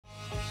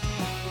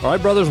All right,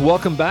 brothers,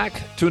 welcome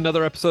back to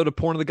another episode of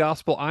Porn of the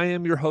Gospel. I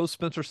am your host,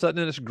 Spencer Sutton,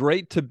 and it's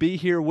great to be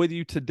here with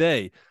you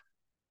today.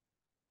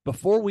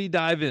 Before we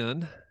dive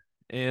in,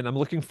 and I'm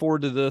looking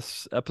forward to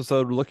this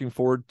episode, looking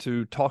forward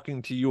to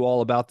talking to you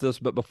all about this,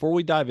 but before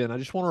we dive in, I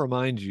just want to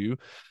remind you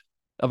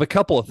of a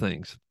couple of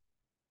things.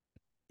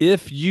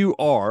 If you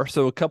are,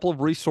 so a couple of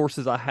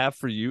resources I have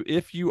for you,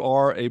 if you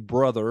are a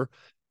brother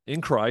in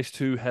Christ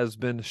who has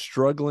been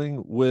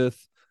struggling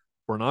with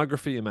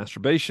pornography and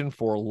masturbation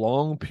for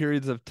long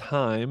periods of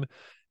time,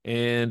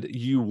 and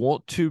you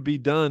want to be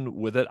done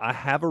with it, I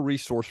have a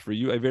resource for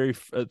you.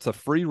 It's a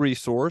free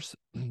resource.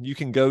 You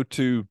can go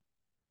to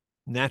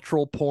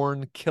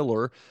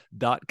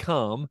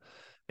naturalpornkiller.com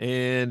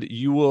and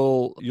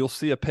you'll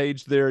see a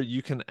page there.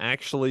 You can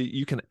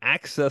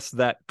access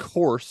that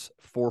course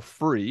for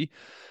free.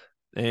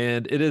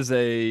 And it is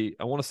I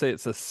want to say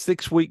it's a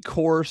 6-week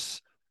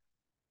course,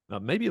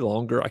 maybe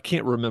longer. I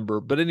can't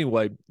remember. But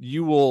anyway,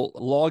 you will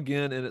log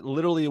in and it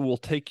literally will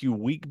take you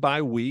week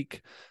by week.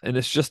 And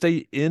it's just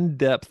a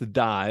in-depth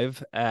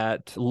dive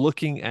at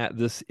looking at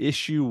this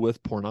issue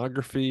with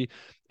pornography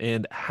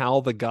and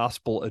how the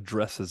gospel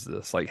addresses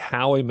this, like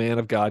how a man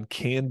of God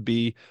can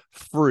be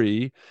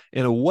free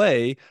in a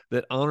way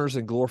that honors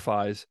and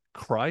glorifies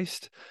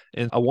Christ.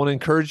 And I want to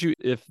encourage you,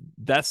 if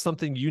that's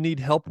something you need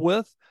help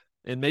with,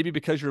 and maybe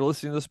because you're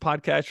listening to this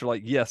podcast, you're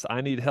like, yes, I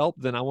need help,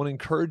 then I want to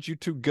encourage you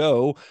to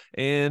go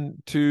and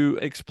to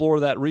explore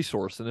that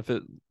resource. And if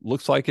it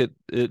looks like it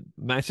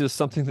matches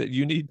something that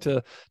you need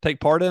to take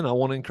part in, I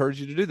want to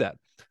encourage you to do that.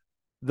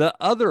 The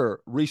other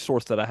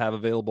resource that I have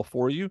available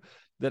for you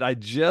that I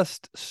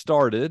just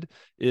started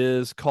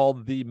is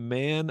called the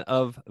Man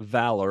of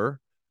Valor.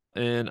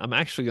 And I'm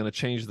actually going to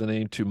change the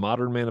name to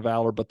Modern Man of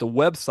Valor, but the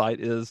website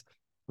is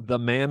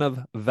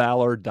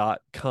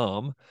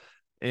themanofvalor.com.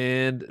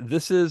 And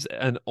this is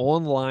an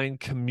online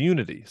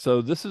community.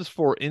 So this is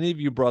for any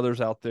of you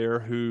brothers out there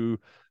who,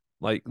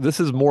 like, this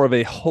is more of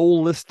a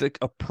holistic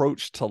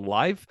approach to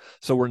life.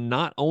 So we're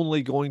not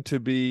only going to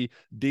be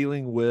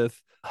dealing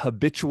with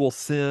habitual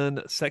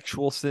sin,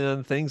 sexual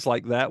sin, things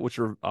like that, which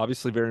are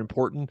obviously very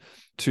important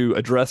to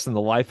address in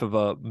the life of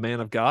a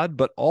man of God,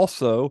 but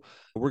also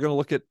we're going to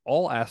look at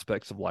all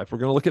aspects of life. We're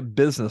going to look at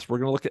business. We're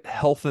going to look at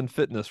health and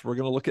fitness. We're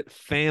going to look at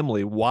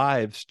family,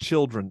 wives,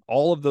 children.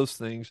 All of those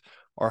things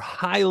are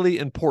highly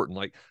important,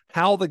 like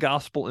how the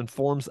gospel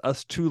informs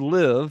us to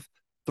live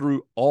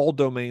through all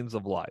domains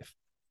of life.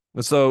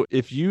 And so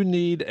if you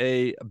need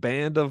a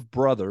band of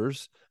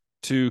brothers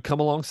to come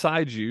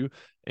alongside you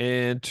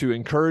and to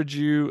encourage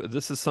you,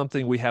 this is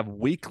something we have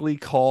weekly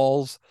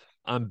calls.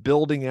 I'm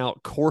building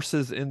out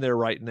courses in there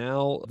right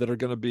now that are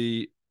going to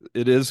be,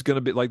 it is going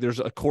to be like, there's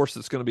a course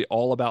that's going to be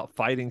all about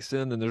fighting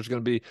sin. And there's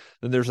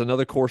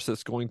another course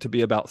that's going to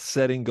be about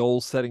setting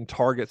goals, setting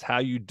targets, how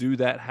you do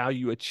that, how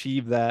you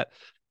achieve that.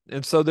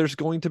 And so there's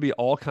going to be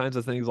all kinds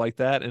of things like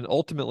that. And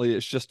ultimately,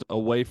 it's just a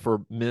way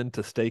for men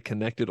to stay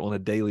connected on a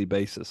daily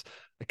basis,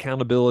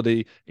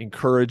 accountability,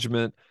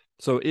 encouragement.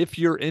 So if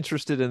you're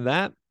interested in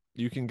that,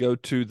 you can go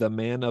to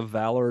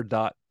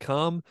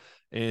themanofvalor.com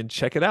and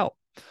check it out.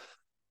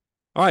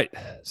 All right.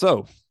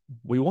 So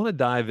we want to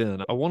dive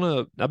in.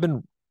 I've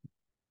been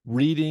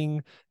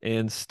reading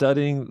and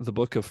studying the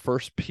book of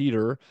First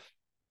Peter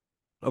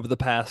over the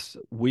past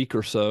week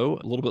or so,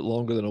 a little bit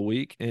longer than a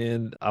week.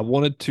 And I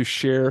wanted to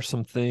share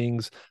some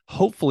things,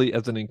 hopefully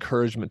as an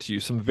encouragement to you,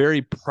 some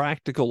very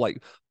practical,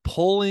 like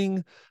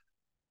pulling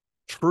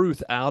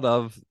truth out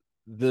of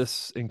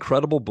this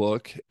incredible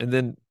book and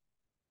then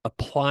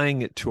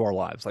applying it to our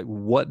lives. Like,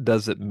 what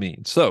does it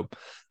mean? So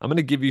I'm going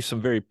to give you some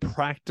very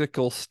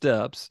practical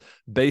steps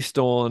based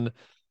on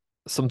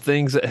some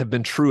things that have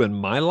been true in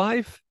my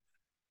life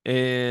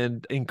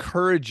and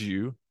encourage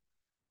you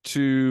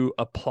to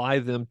apply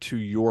them to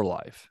your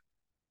life.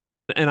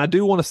 And I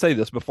do want to say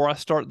this before I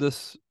start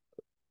this,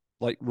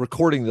 like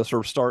recording this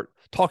or start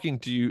talking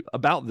to you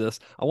about this,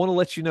 I want to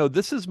let you know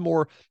this is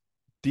more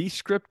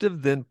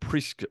descriptive than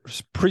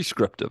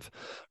prescriptive,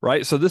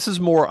 right? So this is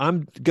more,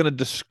 I'm going to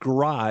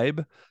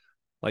describe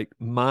like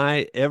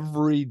my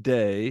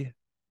everyday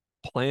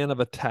plan of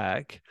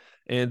attack.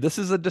 And this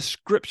is a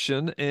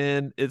description,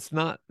 and it's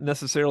not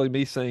necessarily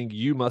me saying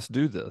you must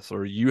do this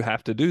or you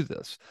have to do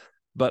this.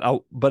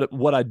 But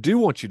what I do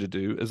want you to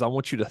do is I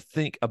want you to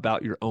think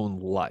about your own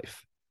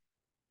life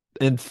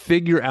and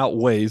figure out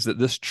ways that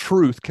this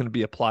truth can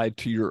be applied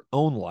to your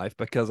own life,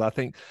 because I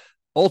think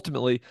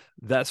ultimately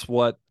that's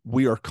what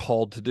we are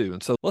called to do.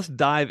 And so let's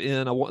dive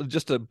in. I want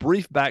just a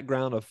brief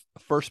background of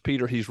First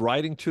Peter. He's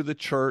writing to the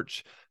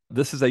church.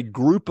 This is a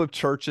group of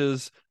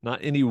churches, not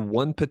any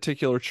one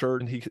particular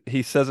church. And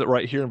he says it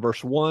right here in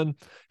verse 1.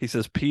 He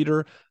says,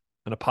 Peter,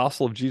 an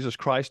apostle of Jesus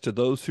Christ, to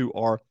those who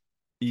are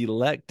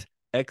elect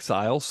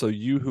exiles. So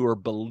you who are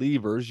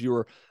believers,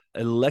 you're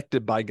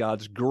elected by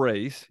God's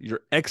grace.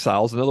 You're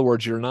exiles. In other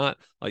words, you're not,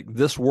 like,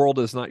 this world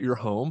is not your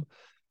home.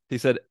 He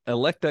said,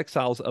 elect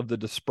exiles of the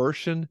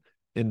dispersion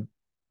in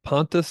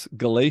Pontus,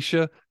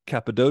 Galatia,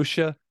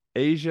 Cappadocia,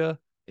 Asia,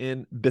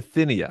 and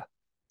Bithynia.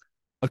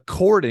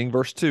 according,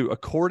 verse 2,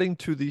 according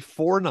to the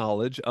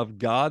foreknowledge of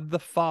God the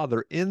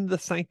Father in the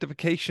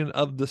sanctification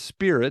of the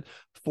Spirit,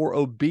 for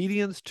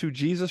obedience to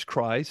Jesus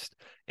Christ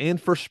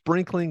and for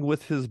sprinkling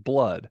with his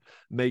blood,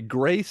 may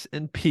grace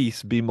and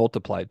peace be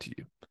multiplied to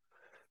you.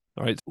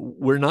 All right,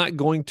 we're not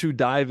going to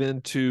dive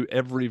into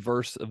every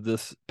verse of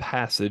this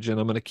passage, and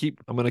I'm going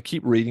to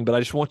keep reading, but I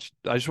just want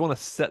to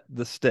set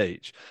the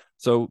stage.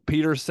 So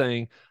Peter's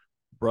saying,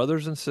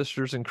 brothers and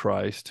sisters in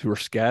Christ who are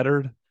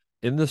scattered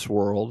in this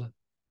world,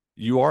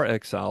 you are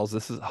exiles.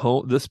 This is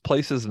home. This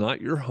place is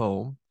not your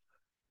home.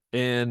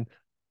 And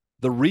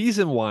the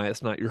reason why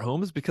it's not your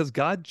home is because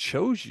God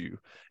chose you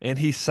and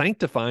he's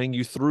sanctifying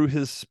you through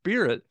his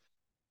Spirit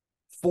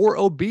for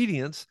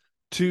obedience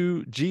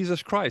to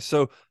Jesus Christ.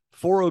 So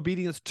for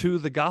obedience to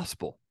the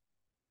gospel.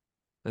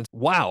 And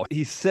wow,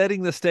 he's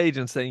setting the stage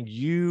and saying,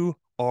 you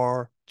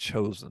are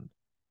chosen.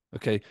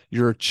 Okay,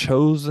 you're a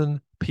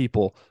chosen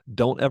people.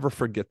 Don't ever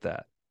forget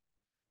that.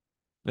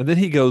 And then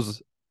he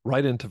goes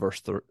right into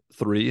verse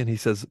 3 and he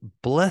says,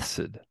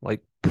 blessed,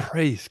 like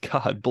praise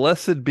God,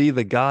 blessed be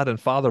the God and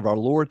Father of our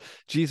Lord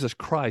Jesus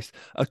Christ,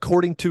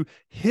 according to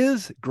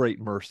his great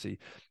mercy.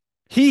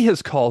 He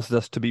has caused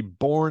us to be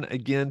born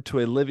again to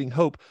a living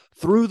hope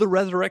through the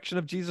resurrection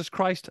of Jesus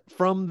Christ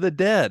from the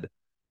dead.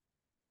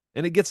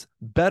 And it gets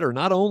better.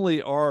 Not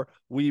only are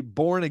we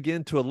born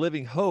again to a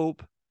living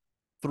hope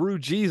through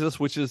Jesus,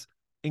 which is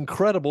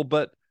incredible,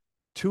 but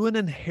to an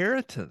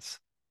inheritance.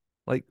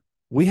 Like,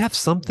 we have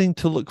something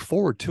to look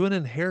forward to, an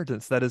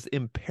inheritance that is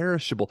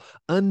imperishable,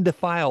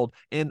 undefiled,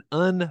 and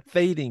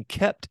unfading,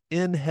 kept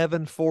in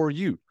heaven for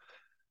you.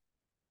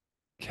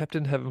 Kept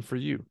in heaven for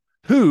you.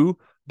 Who,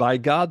 by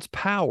God's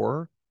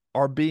power,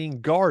 are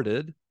being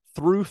guarded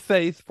through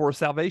faith for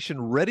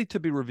salvation ready to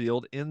be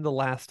revealed in the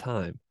last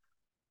time.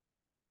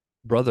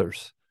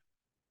 Brothers,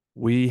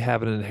 we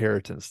have an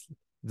inheritance.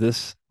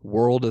 This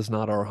world is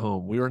not our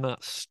home. We are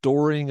not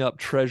storing up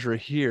treasure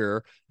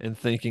here and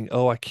thinking,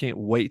 oh, I can't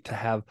wait to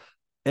have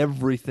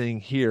everything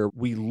here.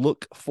 We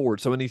look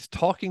forward. So when he's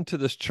talking to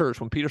this church,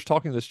 when Peter's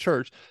talking to this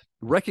church,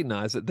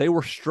 recognize that they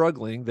were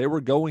struggling. They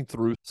were going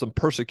through some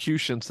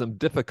persecution, some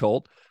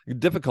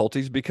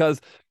difficulties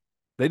because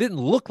they didn't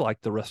look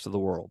like the rest of the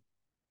world.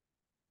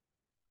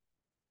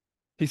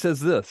 He says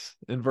this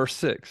in verse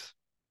 6.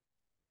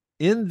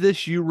 In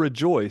this you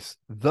rejoice,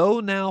 though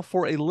now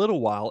for a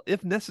little while,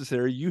 if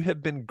necessary, you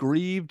have been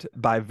grieved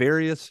by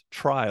various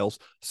trials,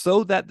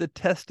 so that the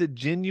tested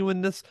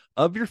genuineness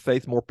of your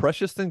faith, more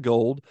precious than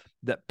gold,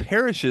 that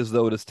perishes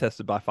though it is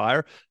tested by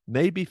fire,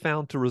 may be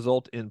found to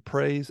result in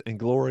praise and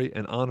glory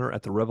and honor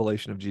at the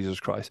revelation of Jesus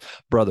Christ.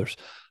 Brothers,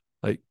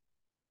 like,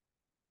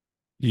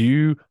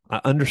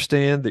 I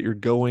understand that you're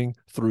going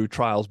through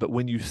trials, but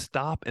when you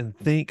stop and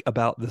think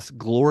about this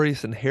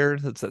glorious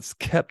inheritance that's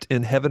kept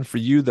in heaven for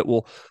you, that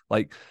will,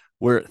 like,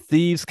 where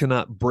thieves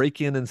cannot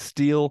break in and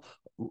steal,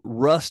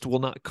 rust will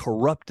not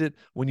corrupt it.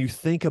 When you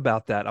think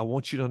about that, I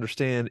want you to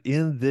understand,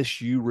 in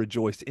this you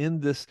rejoice, in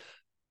this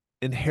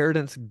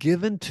inheritance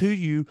given to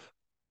you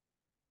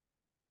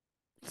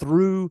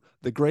through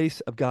the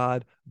grace of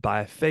God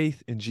by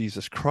faith in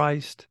Jesus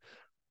Christ.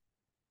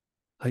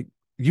 Like,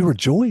 you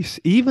rejoice,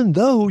 even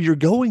though you're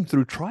going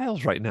through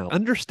trials right now.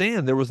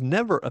 Understand, there was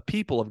never a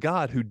people of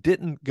God who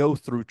didn't go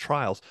through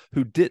trials,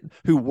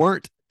 who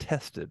weren't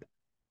tested.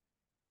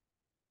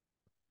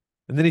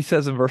 And then he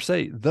says in verse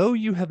 8, though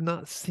you have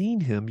not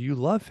seen him, you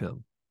love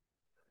him.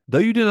 Though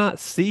you do not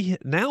see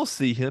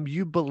him,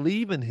 you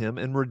believe in him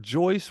and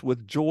rejoice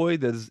with joy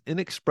that is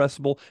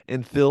inexpressible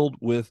and filled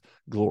with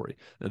glory.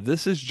 Now,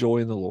 this is joy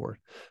in the Lord.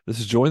 This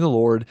is joy in the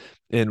Lord.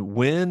 And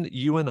when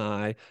you and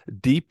I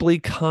deeply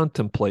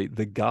contemplate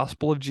the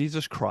gospel of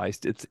Jesus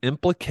Christ, its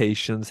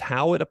implications,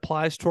 how it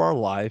applies to our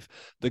life,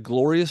 the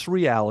glorious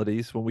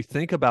realities, when we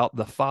think about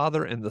the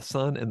Father and the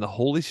Son and the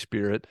Holy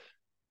Spirit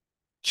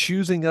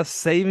choosing us,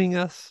 saving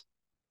us,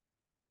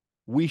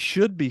 we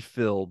should be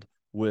filled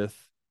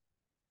with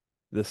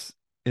this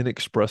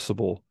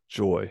inexpressible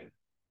joy.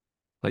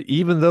 Like,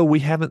 even though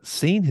we haven't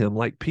seen him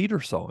like Peter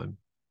saw him,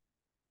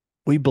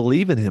 we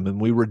believe in him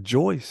and we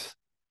rejoice.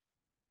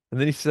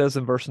 And then he says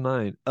in verse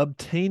 9,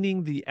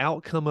 obtaining the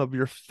outcome of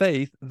your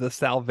faith, the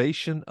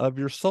salvation of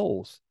your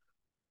souls.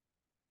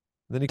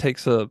 And then he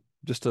takes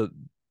just a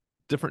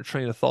different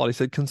train of thought. He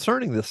said,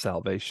 concerning this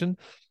salvation,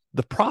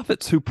 the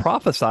prophets who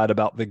prophesied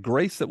about the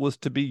grace that was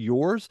to be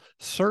yours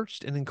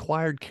searched and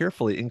inquired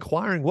carefully,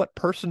 inquiring what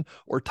person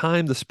or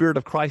time the Spirit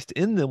of Christ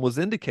in them was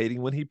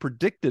indicating when he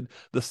predicted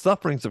the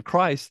sufferings of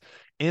Christ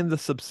and the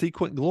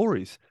subsequent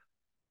glories.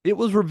 It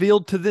was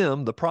revealed to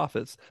them, the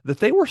prophets, that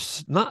they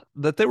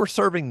were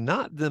serving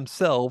not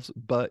themselves,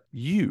 but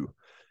you,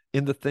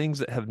 in the things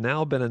that have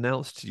now been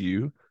announced to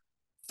you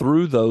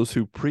through those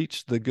who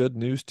preach the good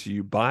news to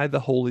you by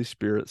the Holy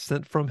Spirit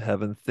sent from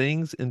heaven,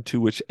 things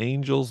into which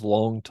angels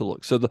long to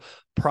look. So the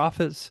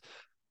prophets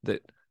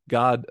that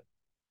God,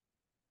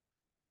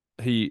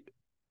 he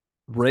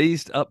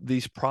raised up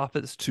these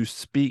prophets to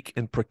speak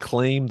and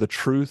proclaim the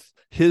truth,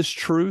 his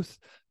truth,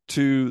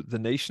 to the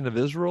nation of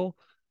Israel.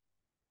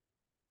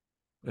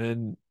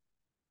 And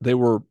they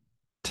were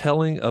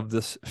telling of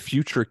this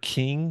future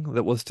king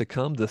that was to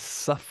come, this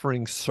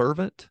suffering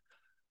servant.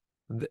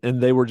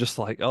 And they were just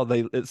like, oh,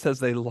 it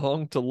says they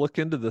longed to look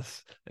into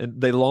this,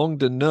 and they longed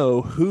to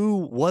know who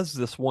was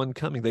this one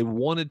coming. They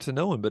wanted to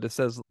know him, but it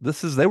says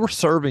they were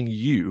serving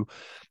you,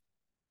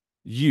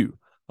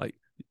 like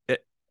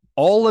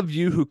all of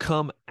you who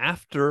come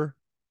after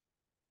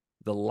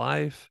the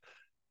life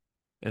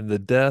and the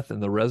death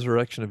and the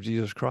resurrection of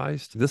Jesus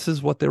Christ. This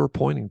is what they were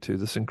pointing to,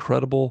 this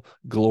incredible,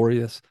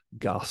 glorious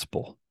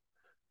gospel.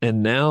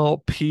 And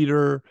now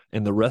Peter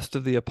and the rest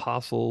of the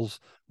apostles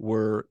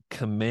were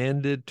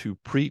commanded to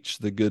preach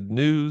the good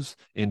news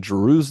in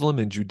Jerusalem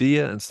and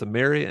Judea and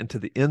Samaria and to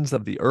the ends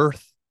of the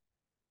earth.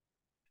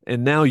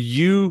 And now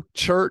you,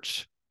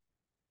 church,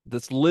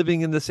 that's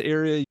living in this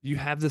area, you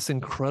have this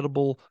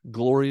incredible,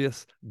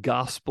 glorious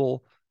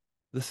gospel.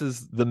 This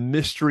is the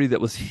mystery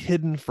that was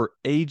hidden for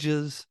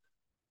ages.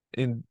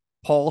 And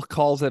Paul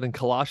calls it in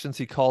Colossians,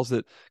 he calls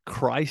it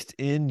Christ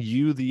in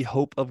you, the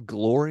hope of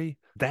glory.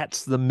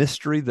 That's the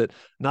mystery that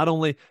not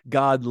only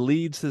God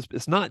leads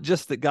it's not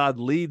just that God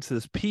leads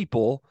his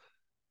people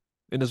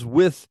and is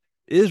with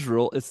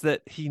Israel, it's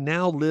that he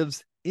now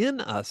lives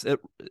in us.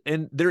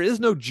 And there is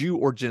no Jew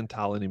or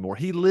Gentile anymore.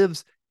 He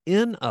lives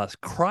in us,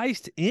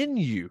 Christ in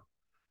you.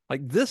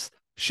 Like, this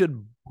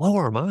should blow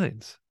our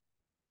minds.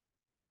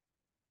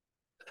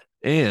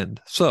 And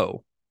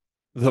so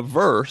the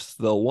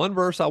one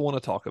verse I want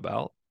to talk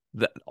about,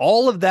 that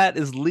all of that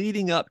is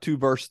leading up to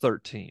verse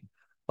 13.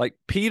 Like,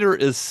 Peter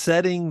is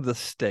setting the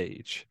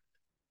stage,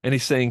 and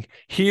he's saying,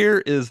 here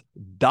is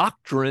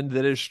doctrine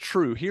that is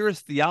true. Here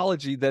is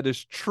theology that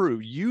is true.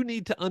 You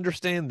need to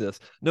understand this.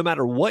 No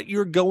matter what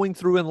you're going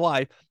through in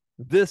life,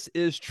 this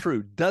is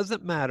true.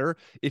 Doesn't matter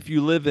if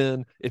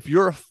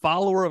you're a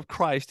follower of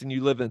Christ and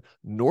you live in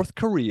North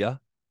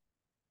Korea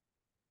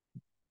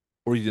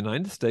or the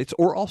United States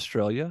or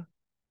Australia,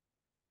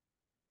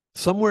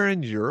 somewhere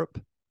in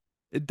Europe,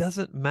 it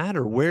doesn't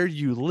matter where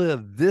you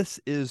live. This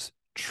is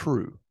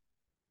true.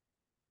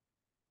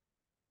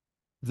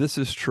 This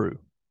is true.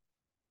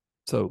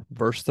 So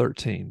verse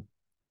 13,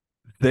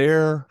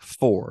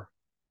 therefore,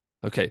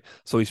 okay,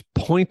 so he's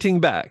pointing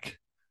back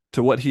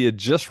to what he had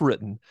just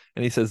written,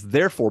 and he says,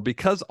 therefore,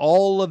 because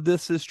all of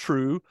this is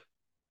true,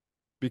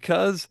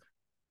 because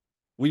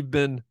we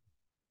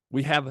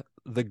have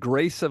the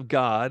grace of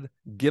God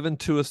given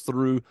to us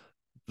through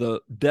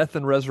the death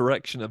and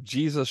resurrection of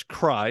Jesus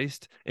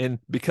Christ, and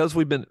because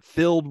we've been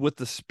filled with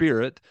the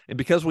Spirit, and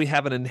because we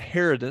have an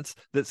inheritance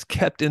that's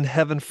kept in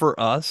heaven for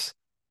us,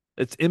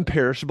 it's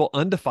imperishable,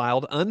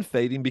 undefiled,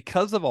 unfading,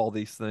 because of all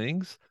these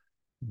things.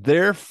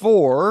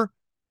 Therefore,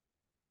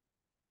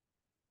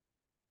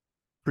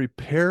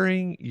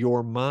 preparing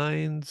your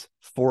minds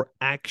for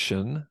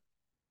action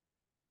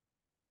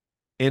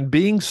and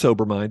being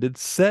sober-minded,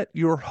 set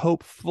your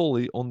hope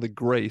fully on the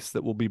grace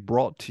that will be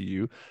brought to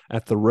you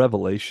at the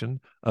revelation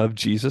of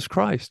Jesus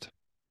Christ.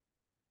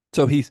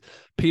 So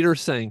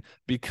Peter's saying,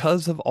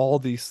 because of all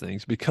these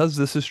things, because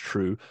this is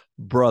true,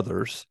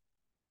 brothers,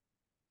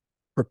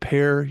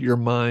 prepare your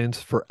minds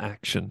for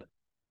action.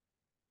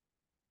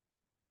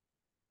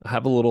 I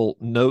have a little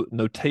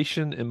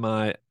notation in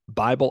my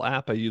Bible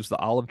app. I use the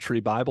Olive Tree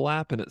Bible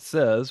app, and it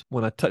says,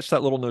 when I touch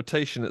that little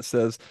notation, it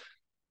says,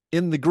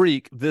 in the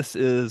Greek, this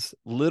is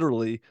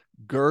literally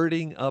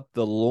girding up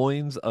the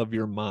loins of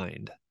your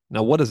mind.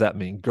 Now, what does that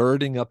mean?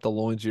 Girding up the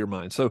loins of your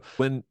mind. So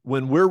when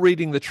we're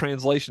reading the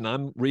translation,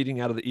 I'm reading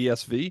out of the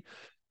ESV.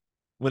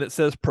 When it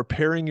says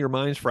preparing your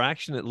minds for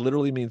action, it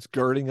literally means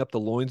girding up the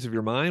loins of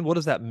your mind. What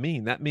does that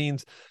mean? That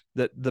means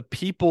that the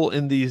people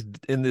in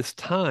this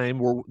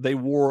time they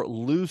wore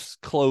loose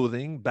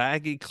clothing,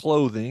 baggy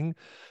clothing.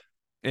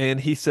 And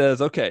he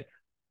says, okay,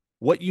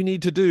 what you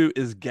need to do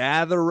is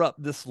gather up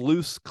this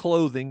loose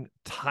clothing,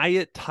 tie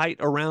it tight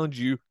around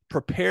you,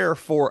 prepare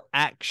for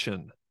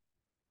action.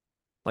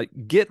 Like,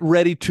 get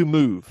ready to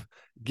move,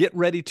 get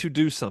ready to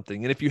do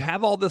something. And if you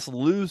have all this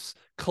loose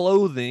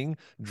clothing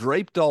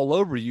draped all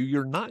over you,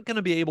 you're not going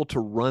to be able to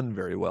run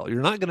very well.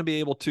 You're not going to be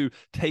able to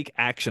take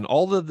action.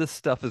 All of this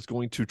stuff is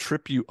going to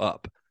trip you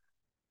up.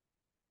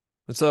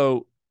 And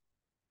so,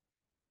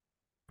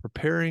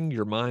 preparing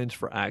your minds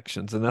for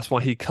actions. And that's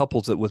why he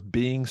couples it with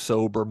being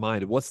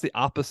sober-minded. What's the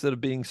opposite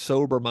of being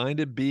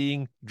sober-minded?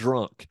 Being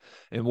drunk.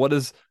 And what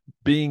does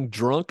being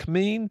drunk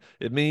mean?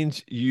 It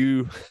means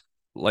you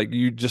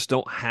just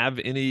don't have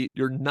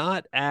you're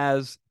not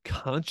as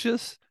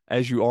conscious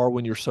as you are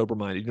when you're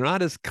sober-minded. You're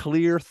not as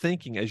clear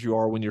thinking as you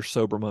are when you're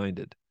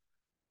sober-minded.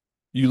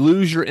 You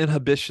lose your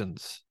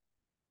inhibitions.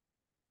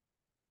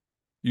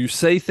 You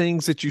say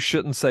things that you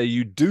shouldn't say.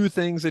 You do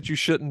things that you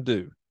shouldn't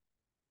do.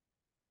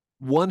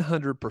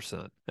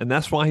 100%. And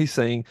that's why he's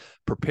saying,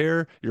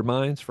 prepare your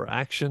minds for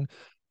action,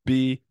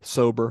 be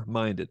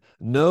sober-minded.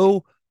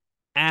 No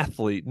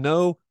athlete,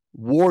 no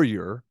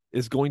warrior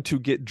is going to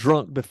get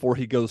drunk before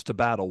he goes to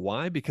battle.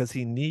 Why? Because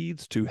he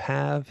needs to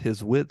have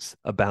his wits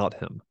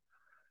about him.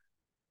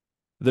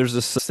 There's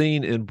a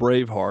scene in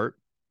Braveheart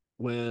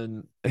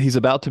when he's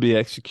about to be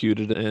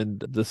executed, and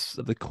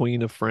the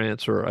Queen of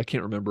France, or I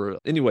can't remember,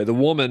 anyway, the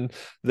woman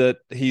that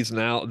he's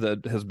now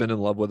that has been in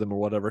love with him or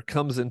whatever,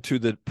 comes into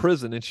the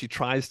prison, and she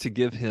tries to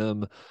give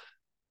him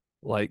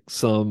like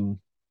some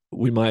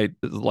we might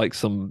like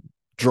some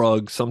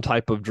drug, some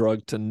type of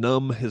drug to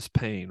numb his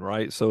pain,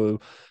 right?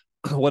 So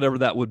whatever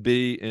that would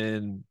be.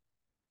 And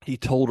he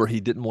told her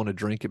he didn't want to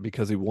drink it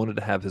because he wanted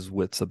to have his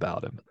wits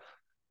about him.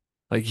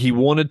 Like he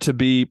wanted to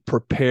be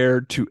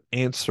prepared to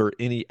answer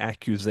any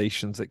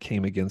accusations that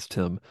came against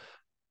him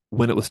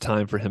when it was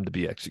time for him to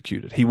be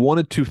executed. He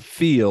wanted to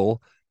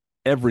feel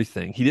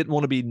everything. He didn't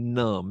want to be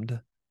numbed.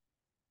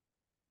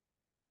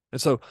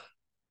 And so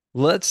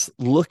let's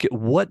look at,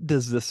 what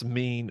does this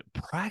mean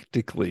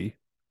practically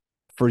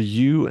for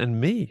you and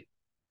me?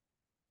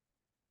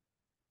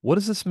 What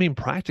does this mean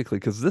practically?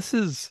 Because this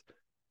is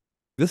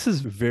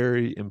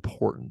very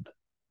important.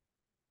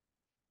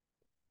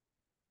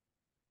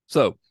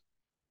 So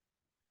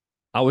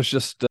I was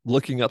just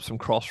looking up some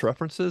cross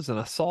references, and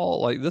I saw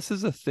like this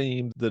is a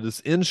theme that is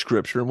in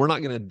scripture, and we're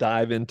not going to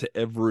dive into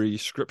every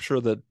scripture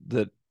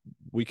that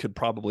we could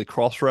probably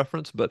cross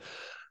reference, but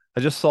I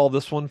just saw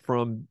this one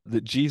from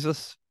that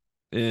Jesus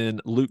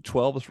in Luke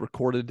 12 is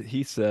recorded.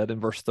 He said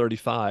in verse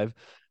 35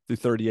 through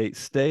 38,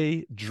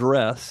 stay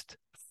dressed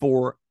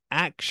for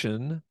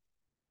action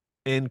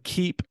and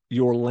keep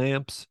your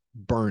lamps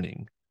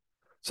burning.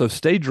 So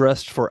stay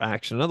dressed for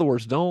action. In other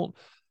words,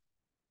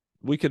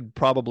 we could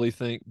probably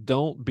think,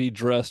 don't be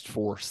dressed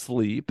for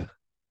sleep,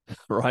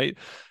 right?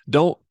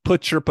 Don't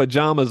put your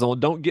pajamas on.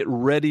 Don't get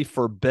ready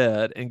for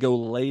bed and go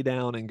lay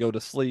down and go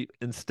to sleep.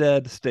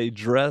 Instead, stay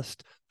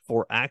dressed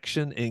for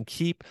action and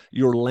keep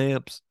your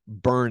lamps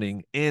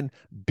burning and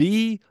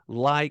be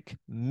like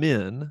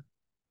men.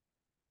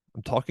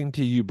 I'm talking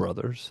to you,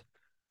 brothers.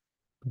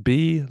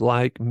 Be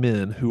like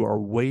men who are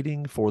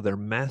waiting for their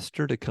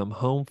master to come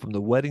home from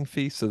the wedding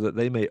feast so that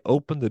they may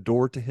open the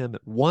door to him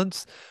at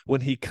once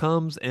when he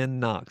comes and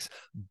knocks.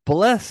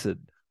 Blessed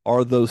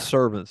are those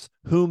servants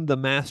whom the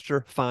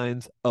master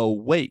finds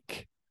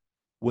awake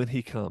when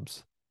he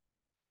comes.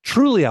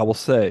 Truly, I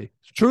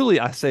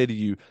say to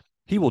you,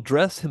 he will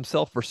dress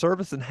himself for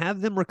service and have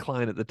them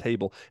recline at the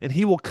table, and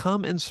he will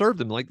come and serve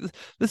them. Like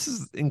this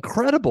is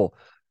incredible.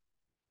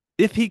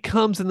 If he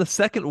comes in the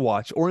second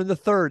watch or in the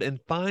third and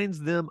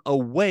finds them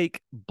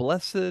awake,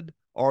 blessed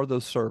are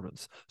those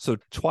servants. So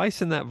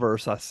twice in that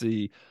verse, I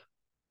see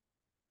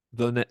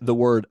the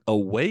word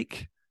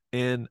awake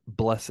and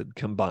blessed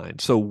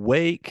combined. So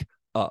wake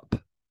up.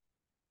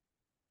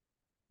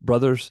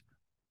 Brothers,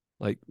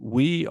 like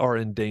we are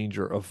in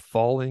danger of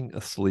falling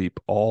asleep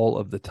all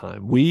of the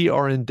time. We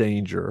are in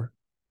danger.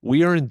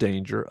 We are in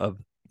danger of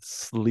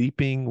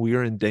sleeping. We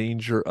are in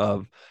danger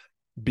of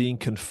being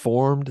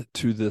conformed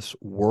to this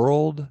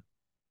world.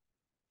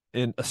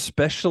 And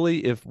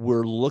especially if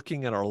we're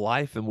looking at our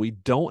life and we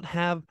don't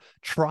have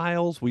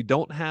trials, we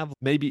don't have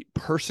maybe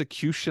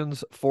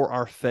persecutions for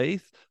our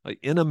faith. Like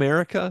in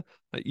America,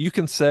 you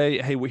can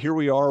say, hey, here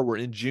we are, we're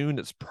in June,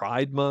 it's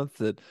Pride Month,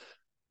 that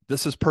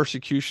this is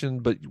persecution,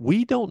 but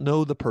we don't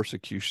know the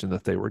persecution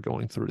that they were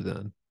going through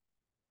then.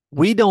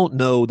 We don't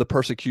know the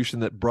persecution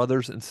that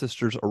brothers and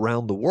sisters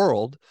around the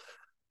world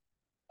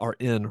are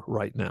in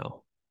right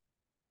now.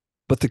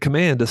 But the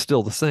command is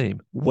still the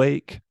same.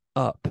 Wake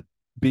up.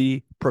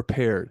 Be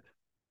prepared.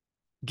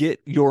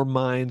 Get your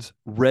minds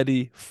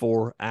ready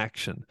for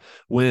action.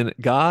 When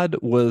God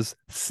was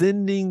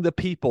sending the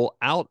people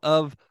out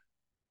of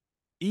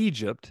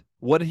Egypt,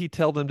 what did he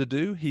tell them to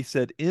do? He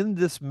said, in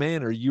this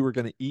manner, you are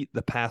going to eat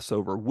the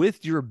Passover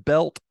with your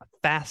belt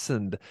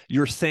fastened,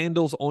 your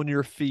sandals on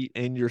your feet,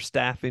 and your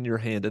staff in your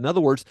hand. In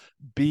other words,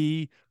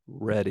 be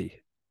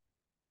ready.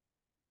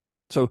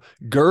 So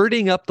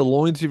girding up the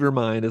loins of your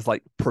mind is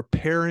like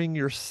preparing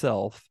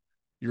yourself,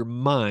 your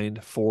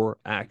mind for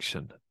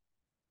action.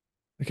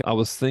 I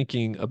was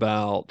thinking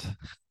about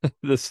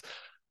this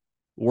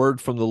word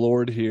from the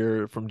Lord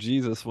here from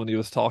Jesus when he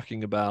was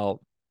talking about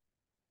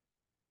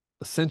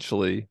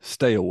essentially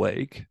stay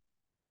awake,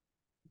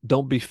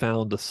 don't be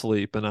found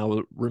asleep. And I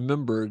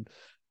remembered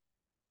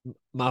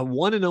my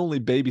one and only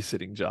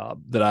babysitting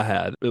job that I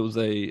had. It was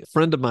a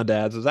friend of my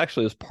dad's. It was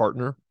actually his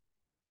partner,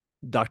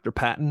 Dr.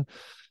 Patton.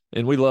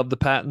 And we loved the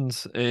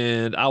Pattons.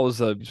 And I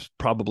was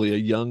probably a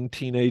young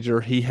teenager.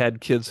 He had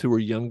kids who were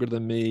younger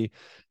than me.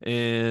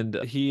 And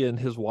he and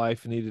his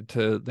wife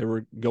they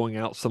were going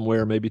out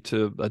somewhere, maybe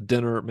to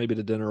dinner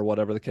or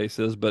whatever the case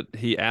is. But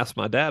he asked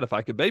my dad if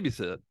I could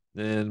babysit.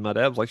 And my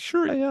dad was like,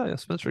 sure, yeah,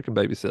 Spencer can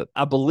babysit.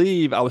 I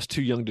believe I was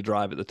too young to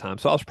drive at the time.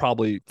 So I was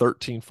probably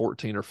 13,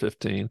 14, or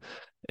 15.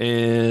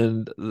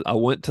 And I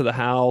went to the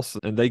house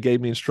and they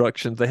gave me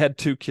instructions. They had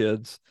two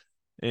kids.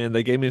 And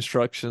they gave me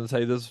instructions.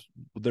 Hey, this is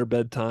their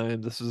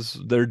bedtime. This is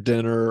their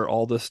dinner,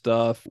 all this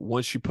stuff.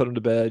 Once you put them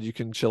to bed, you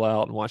can chill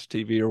out and watch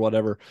TV or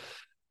whatever.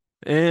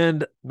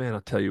 And man,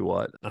 I'll tell you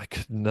what, I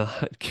could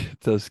not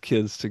get those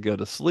kids to go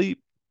to sleep.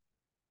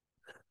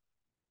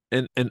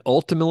 And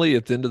ultimately,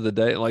 at the end of the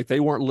day, like they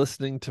weren't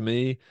listening to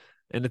me.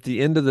 And at the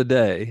end of the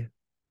day,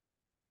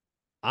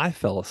 I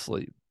fell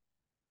asleep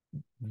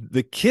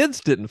The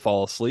kids didn't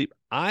fall asleep.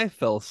 I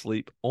fell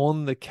asleep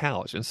on the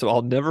couch. And so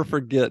I'll never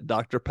forget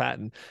Dr.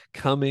 Patton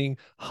coming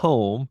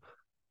home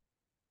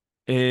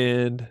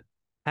and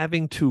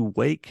having to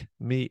wake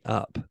me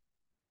up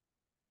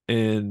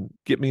and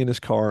get me in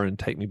his car and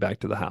take me back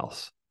to the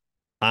house.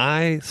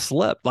 I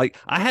slept. Like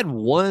I had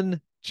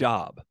one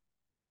job.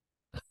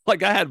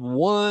 Like I had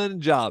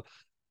one job.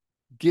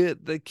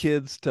 Get the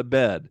kids to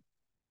bed.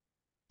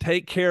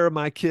 Take care of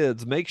my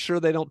kids. Make sure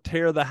they don't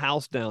tear the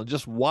house down.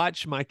 Just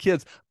watch my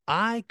kids.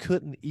 I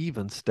couldn't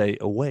even stay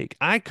awake.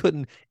 I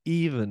couldn't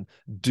even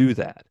do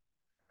that.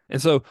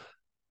 And so,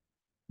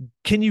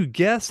 can you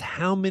guess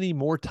how many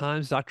more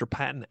times Dr.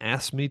 Patton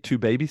asked me to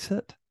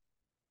babysit?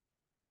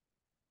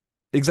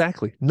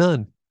 Exactly.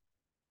 None.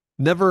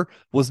 Never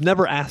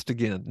asked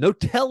again. No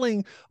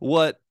telling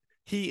what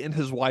he and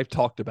his wife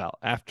talked about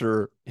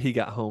after he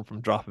got home from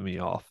dropping me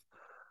off.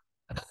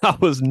 I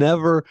was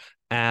never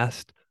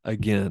asked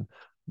again.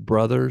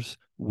 Brothers,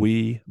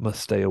 we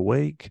must stay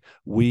awake.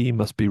 We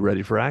must be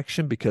ready for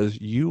action because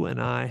you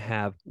and I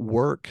have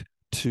work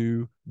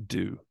to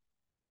do.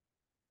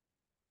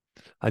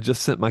 I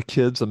just sent my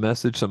kids a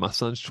message. So my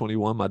son's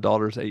 21, my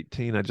daughter's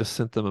 18. I just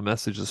sent them a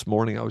message this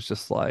morning. I was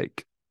just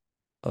like,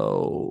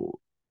 oh,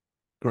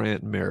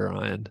 Grant and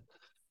Marianne,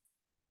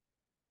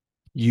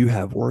 you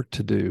have work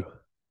to do.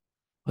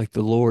 Like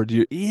the Lord,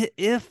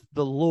 if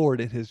the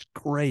Lord in his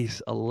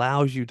grace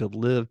allows you to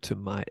live to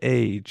my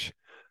age,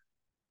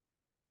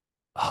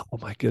 oh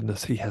my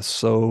goodness, he has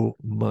so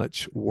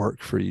much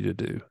work for you to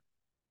do.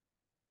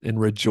 And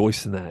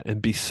rejoice in that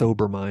and be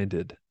sober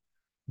minded,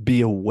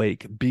 be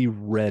awake, be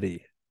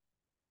ready.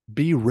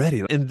 Be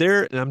ready. And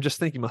I'm just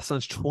thinking, my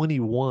son's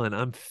 21,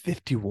 I'm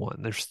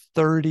 51. There's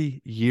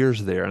 30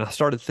 years there. And I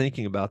started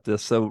thinking about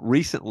this. So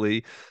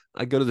recently,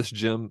 I go to this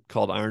gym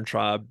called Iron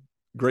Tribe.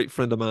 Great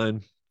friend of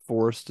mine,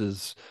 Forrest,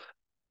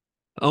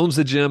 owns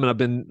the gym, and I've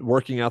been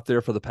working out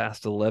there for the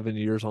past 11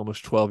 years,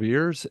 almost 12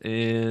 years.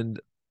 And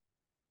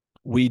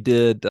we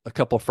did a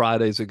couple of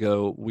Fridays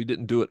ago. We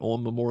didn't do it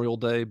on Memorial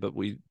Day, but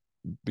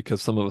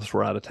because some of us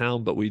were out of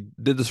town, but we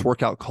did this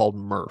workout called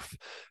Murph.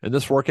 And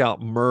this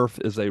workout, Murph,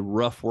 is a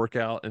rough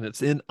workout, and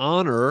it's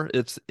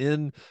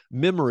in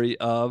memory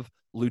of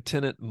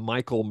Lieutenant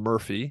Michael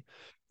Murphy.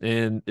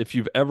 And if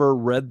you've ever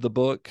read the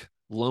book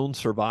Lone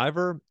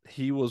Survivor,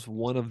 he was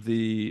one of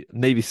the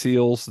Navy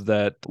SEALs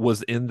that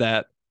was in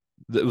that.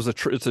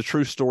 It's a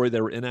true story.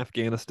 They were in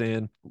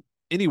Afghanistan.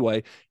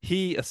 Anyway,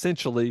 he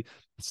essentially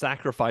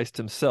sacrificed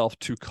himself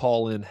to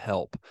call in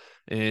help,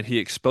 and he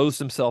exposed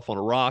himself on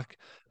a rock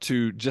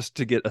to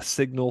get a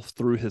signal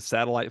through his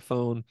satellite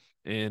phone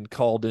and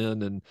called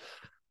in. And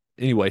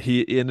anyway,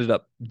 he ended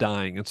up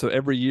dying. And so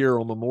every year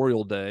on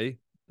Memorial Day,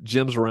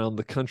 gyms around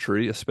the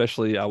country,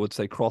 especially I would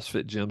say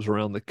CrossFit gyms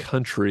around the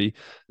country,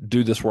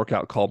 do this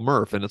workout called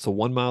Murph. And it's a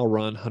 1 mile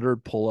run,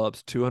 100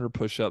 pull-ups, 200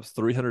 push-ups,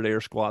 300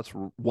 air squats,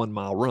 1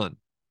 mile run.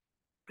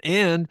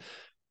 And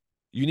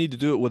you need to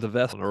do it with a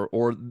vest on,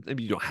 or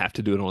maybe you don't have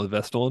to do it on a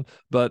vest on,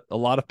 but a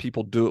lot of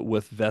people do it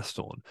with vest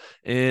on.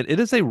 And it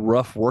is a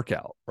rough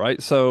workout,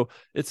 right? So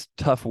it's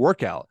tough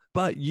workout,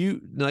 but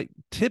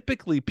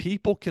typically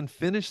people can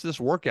finish this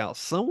workout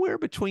somewhere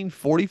between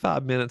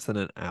 45 minutes and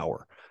an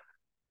hour.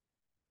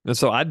 And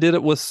so I did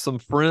it with some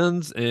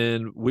friends,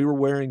 and we were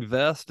wearing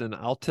vests, and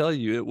I'll tell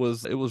you, it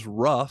was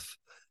rough.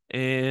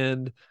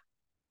 And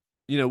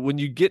when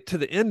you get to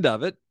the end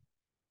of it,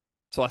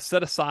 so I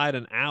set aside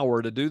an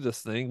hour to do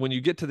this thing. When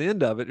you get to the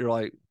end of it, you're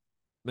like,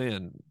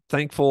 man,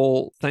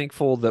 thankful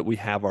that we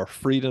have our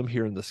freedom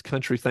here in this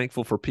country.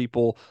 Thankful for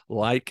people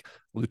like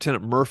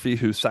Lieutenant Murphy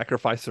who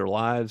sacrifice their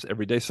lives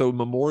every day. So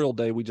Memorial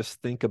Day, we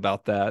just think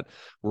about that.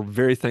 We're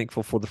very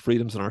thankful for the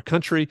freedoms in our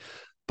country.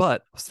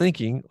 But I was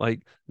thinking,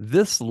 like,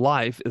 this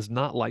life is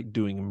not like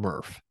doing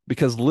Murph,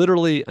 because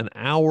literally an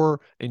hour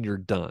and you're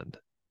done.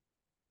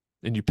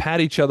 And you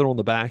pat each other on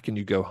the back and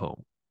you go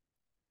home.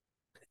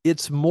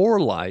 It's more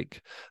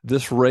like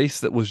this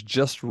race that was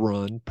just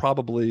run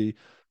probably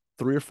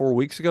 3 or 4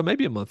 weeks ago,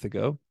 maybe a month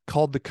ago,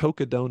 called the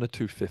Cocodona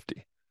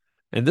 250.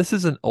 And this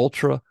is an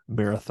ultra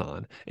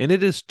marathon, and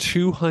it is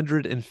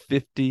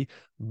 250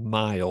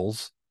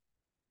 miles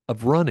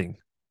of running.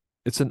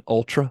 It's an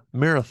ultra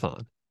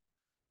marathon.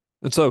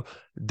 And so,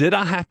 did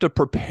I have to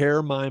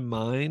prepare my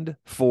mind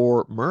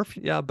for Murph?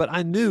 Yeah, but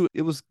I knew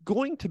it was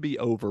going to be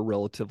over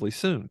relatively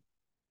soon.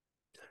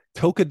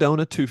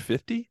 Cocodona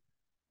 250,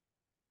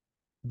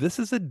 this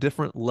is a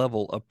different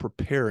level of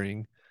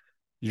preparing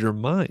your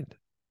mind.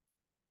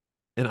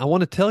 And I want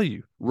to tell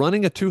you,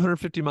 running a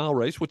 250-mile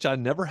race, which I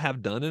never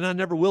have done and I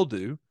never will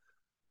do,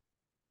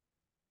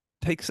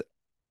 takes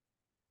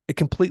a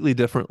completely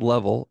different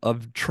level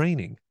of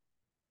training.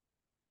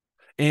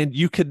 And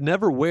you could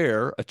never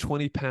wear a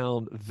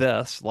 20-pound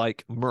vest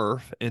like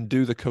Murph and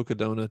do the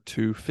Cocodona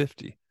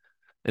 250.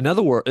 In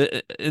other words,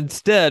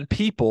 instead,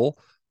 people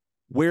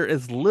wear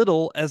as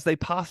little as they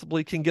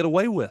possibly can get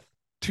away with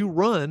to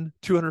run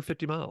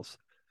 250 miles.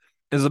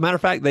 As a matter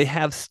of fact, they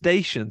have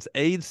stations,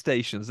 aid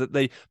stations that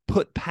they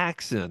put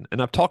packs in.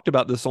 And I've talked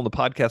about this on the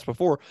podcast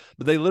before,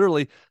 but they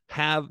literally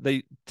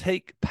they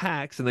take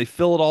packs and they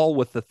fill it all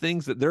with the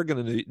things that they're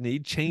going to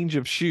need, change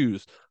of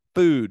shoes,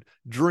 food,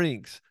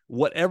 drinks,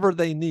 whatever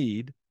they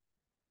need,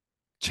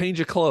 change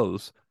of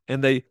clothes,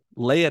 and they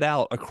lay it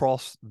out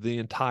across the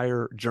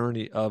entire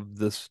journey of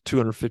this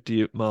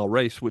 250-mile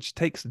race, which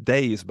takes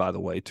days, by the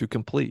way, to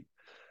complete.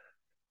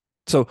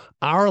 So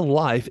our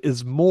life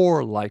is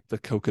more like the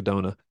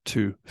Cocodona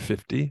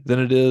 250 than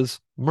it is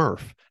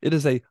Murph. It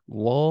is a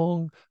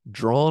long,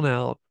 drawn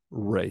out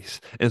race.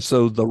 And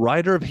so the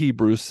writer of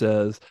Hebrews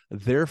says,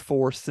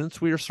 therefore, since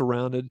we are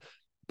surrounded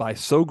by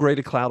so great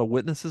a cloud of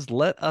witnesses,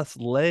 let us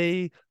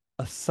lay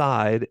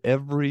aside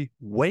every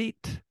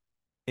weight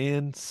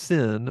and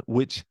sin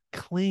which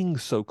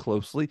clings so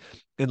closely,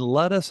 and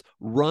let us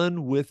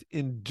run with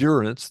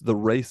endurance the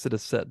race that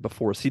is set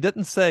before us. He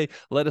doesn't say,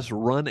 let us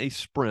run a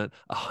sprint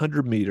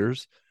 100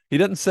 meters. He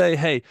doesn't say,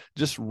 hey,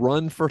 just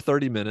run for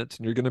 30 minutes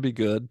and you're going to be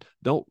good.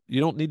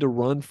 You don't need to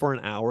run for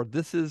an hour.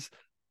 This is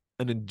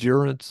an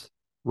endurance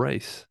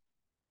race.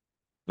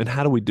 And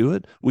how do we do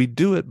it? We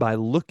do it by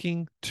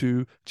looking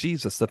to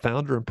Jesus, the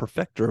founder and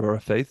perfecter of our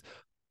faith,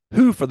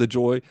 who, for the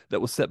joy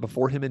that was set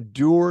before him,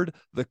 endured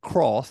the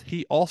cross.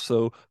 He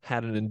also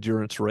had an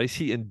endurance race.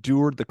 He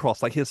endured the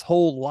cross. Like his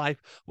whole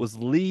life was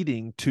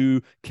leading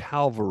to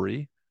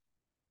Calvary.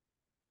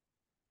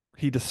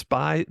 He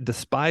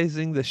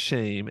despising the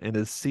shame and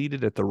is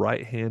seated at the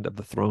right hand of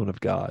the throne of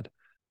God.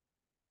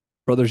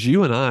 Brothers,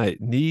 you and I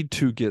need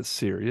to get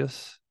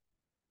serious.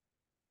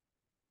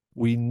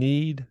 We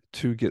need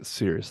to get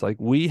serious. Like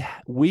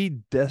we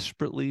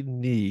desperately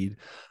need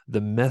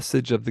the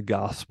message of the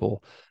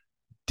gospel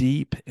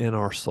deep in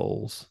our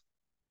souls.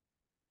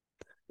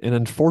 And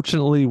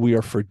unfortunately, we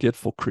are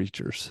forgetful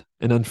creatures.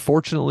 And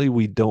unfortunately,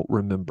 we don't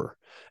remember.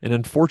 And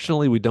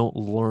unfortunately, we don't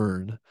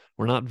learn.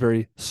 We're not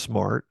very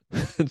smart.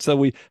 And so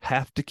we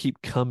have to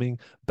keep coming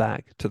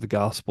back to the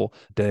gospel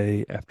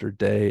day after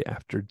day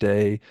after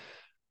day.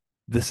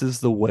 This is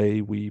the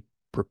way we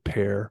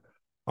prepare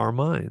our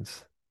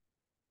minds.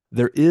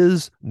 There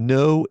is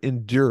no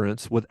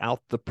endurance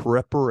without the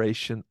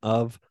preparation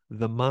of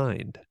the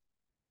mind.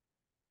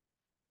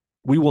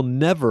 We will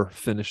never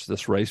finish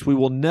this race. We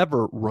will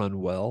never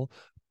run well.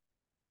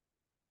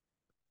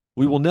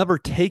 We will never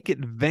take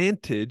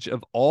advantage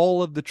of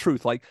all of the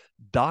truth, like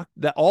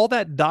all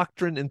that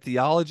doctrine and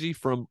theology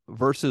from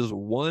verses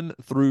 1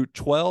 through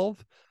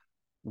 12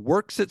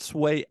 works its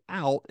way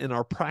out in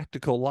our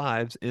practical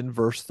lives in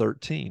verse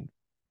 13.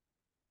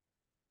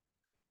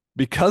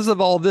 Because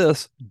of all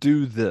this,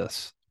 do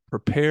this.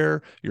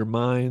 Prepare your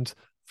minds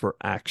for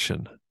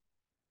action.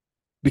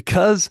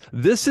 Because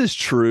this is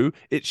true,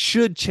 it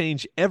should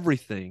change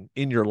everything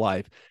in your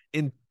life.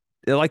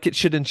 Like it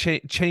should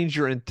change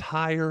your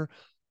entire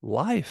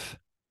life.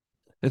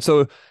 And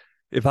so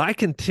if I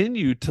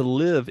continue to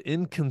live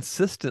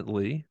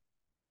inconsistently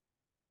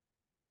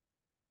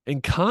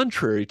and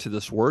contrary to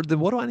this word, then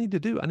what do I need to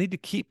do? I need to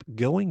keep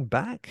going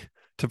back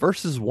to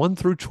verses 1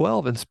 through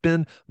 12 and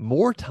spend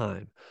more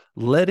time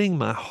letting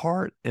my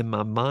heart and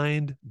my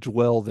mind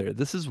dwell there.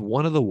 This is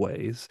one of the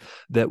ways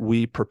that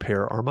we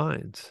prepare our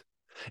minds.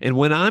 And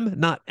when I'm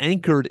not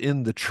anchored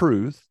in the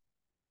truth,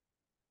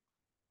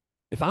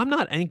 if I'm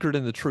not anchored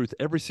in the truth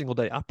every single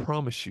day, I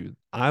promise you,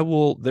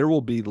 there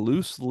will be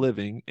loose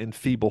living and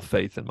feeble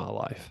faith in my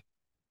life.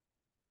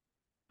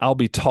 I'll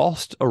be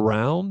tossed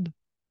around.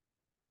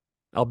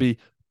 I'll be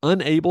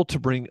unable to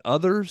bring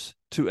others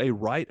to a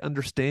right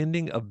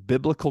understanding of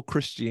biblical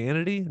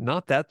Christianity.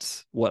 Not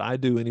that's what I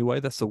do anyway.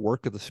 That's the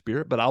work of the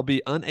Spirit, but I'll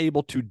be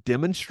unable to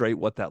demonstrate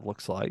what that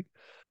looks like.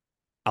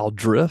 I'll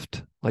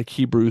drift, like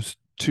Hebrews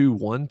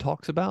 2:1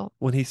 talks about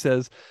when he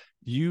says,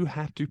 you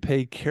have to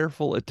pay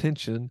careful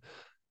attention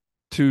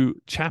to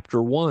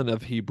chapter 1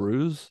 of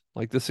Hebrews,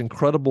 like this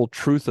incredible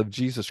truth of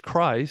Jesus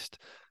Christ,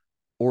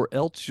 or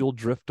else you'll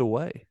drift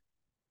away.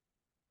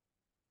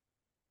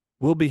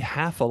 We'll be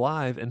half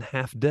alive and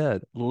half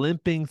dead,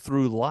 limping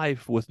through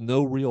life with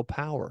no real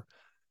power.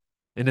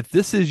 And if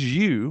this is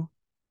you,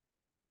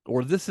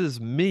 or this is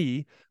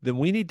me, then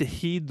we need to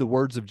heed the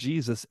words of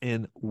Jesus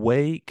and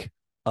wake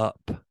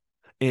up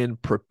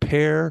and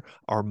prepare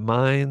our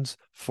minds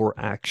for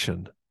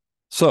action.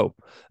 So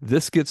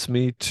this gets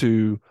me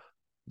to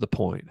the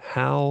point.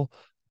 How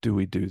do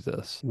we do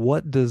this?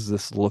 What does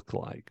this look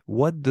like?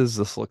 What does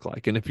this look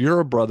like? And if you're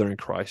a brother in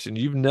Christ and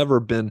you've never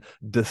been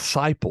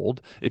discipled,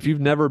 if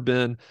you've never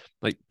been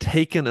like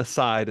taken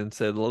aside and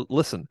said,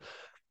 listen,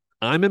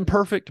 I'm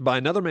imperfect by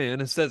another man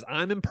and says,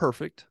 I'm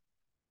imperfect.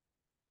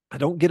 I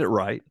don't get it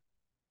right.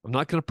 I'm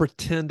not going to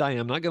pretend I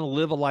am. I'm not going to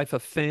live a life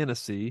of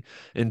fantasy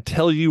and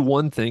tell you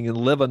one thing and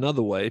live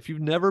another way. If you've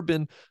never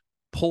been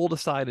pulled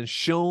aside and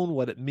shown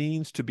what it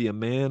means to be a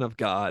man of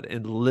God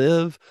and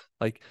live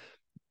like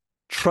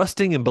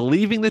trusting and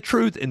believing the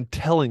truth and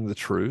telling the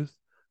truth,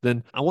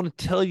 then I want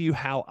to tell you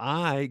how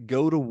I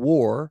go to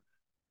war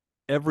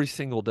every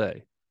single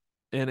day.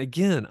 And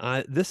again,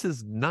 this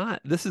is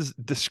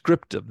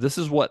descriptive. This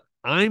is what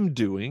I'm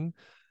doing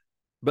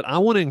But I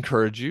want to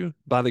encourage you,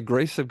 by the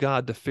grace of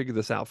God, to figure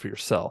this out for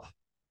yourself.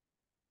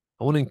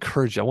 I want to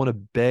encourage you. I want to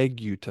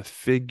beg you to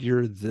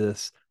figure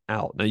this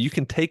out. Now, you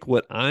can take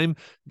what I'm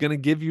going to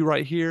give you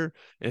right here,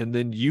 and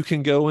then you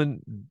can go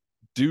and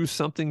do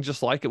something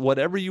just like it,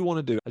 whatever you want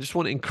to do. I just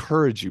want to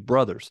encourage you,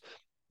 brothers.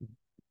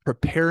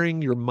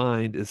 Preparing your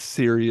mind is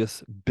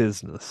serious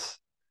business.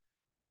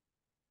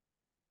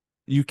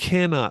 You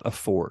cannot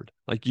afford,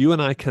 like you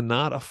and I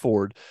cannot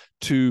afford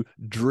to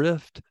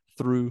drift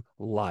through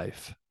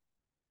life.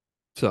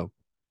 So,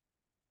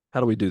 how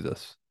do we do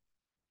this?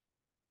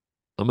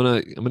 I'm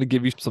gonna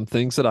give you some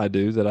things that I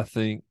do that I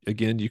think,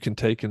 again, you can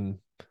take and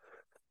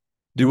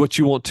do what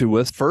you want to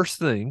with. First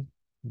thing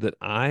that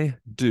I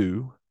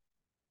do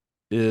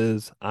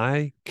is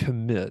I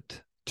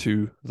commit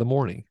to the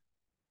morning.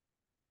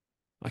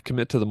 I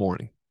commit to the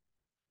morning.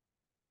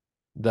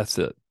 That's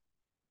it.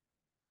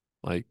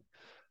 Like,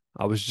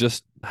 I was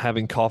just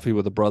having coffee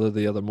with a brother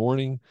the other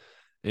morning,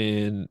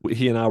 and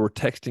he and I were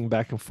texting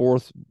back and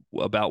forth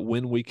about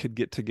when we could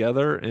get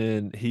together.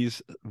 And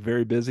he's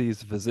very busy.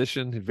 He's a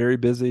physician. He's very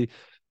busy.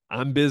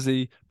 I'm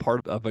busy,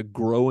 part of a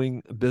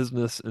growing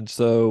business. And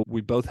so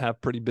we both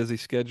have pretty busy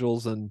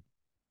schedules. And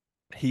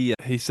he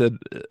said,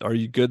 "Are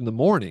you good in the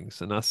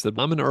mornings?" And I said,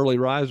 "I'm an early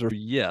riser."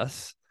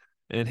 Yes.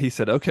 And he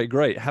said, "Okay,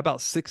 great. How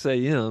about 6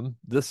 a.m.?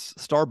 This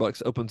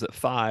Starbucks opens at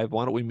 5.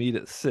 Why don't we meet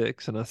at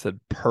 6?" And I said,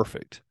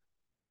 "Perfect."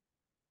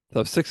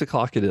 So 6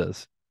 o'clock it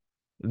is.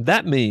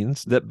 That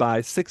means that by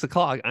 6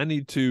 o'clock, I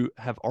need to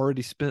have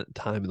already spent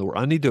time in the Word.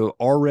 I need to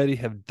already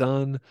have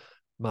done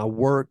my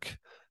work,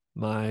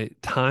 my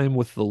time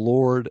with the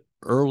Lord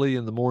early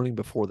in the morning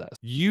before that.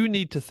 You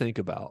need to think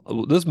about,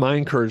 this is my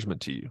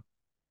encouragement to you.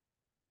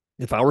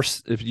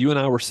 If you and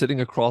I were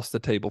sitting across the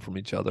table from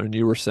each other and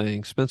you were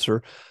saying,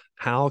 "Spencer,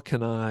 how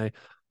can I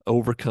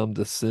overcome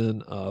the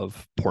sin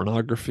of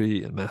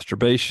pornography and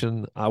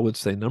masturbation?" I would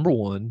say, number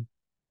one,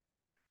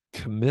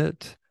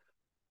 commit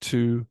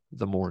to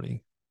the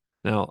morning.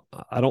 Now,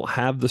 I don't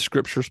have the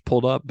scriptures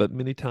pulled up, but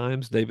many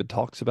times David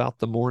talks about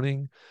the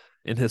morning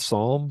in his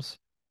Psalms,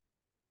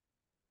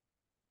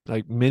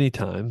 like many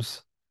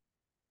times.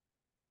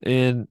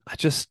 And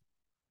it's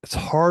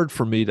hard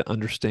for me to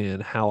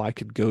understand how I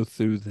could go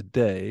through the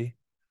day,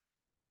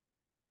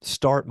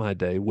 start my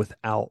day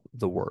without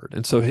the word.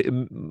 And so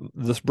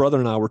this brother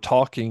and I were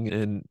talking,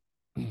 and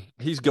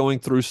he's going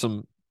through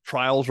some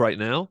trials right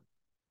now.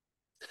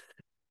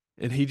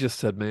 And he just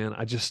said, "Man,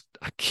 I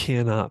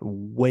cannot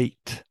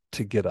wait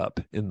to get up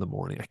in the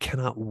morning. I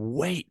cannot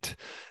wait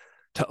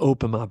to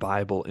open my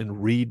Bible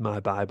and read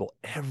my Bible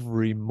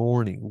every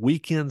morning.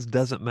 Weekends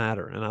doesn't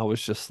matter." And I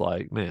was just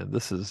like, "Man,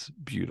 this is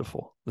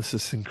beautiful. This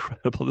is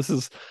incredible." This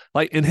is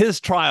like in his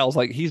trials,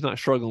 like he's not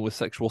struggling with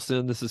sexual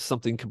sin. This is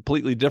something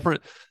completely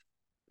different.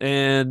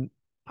 And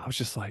I was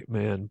just like,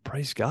 "Man,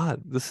 praise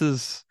God. This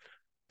is,"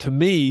 to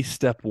me,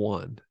 step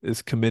one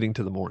is committing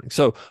to the morning.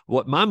 So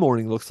what my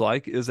morning looks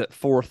like is at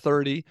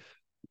 4:30,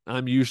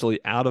 I'm usually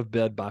out of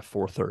bed by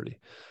 4:30.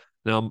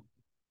 Now, I'm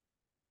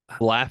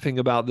laughing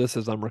about this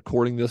as I'm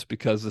recording this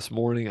because this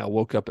morning I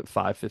woke up at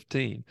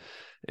 5:15,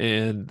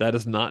 and that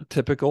is not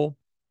typical.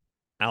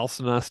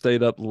 Allison and I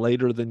stayed up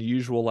later than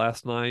usual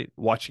last night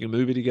watching a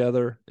movie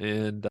together.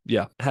 And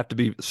yeah, I have to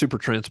be super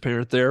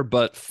transparent there.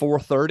 But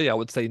 4:30, I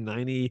would say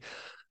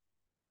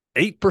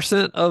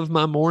 98% of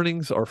my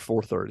mornings are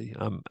 4:30.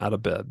 I'm out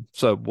of bed.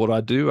 So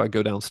what do, I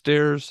go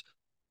downstairs,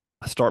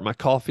 I start my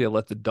coffee, I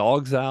let the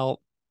dogs out.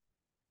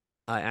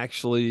 I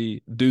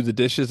actually do the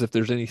dishes. If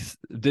there's any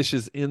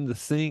dishes in the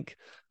sink,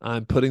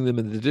 I'm putting them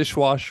in the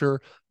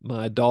dishwasher.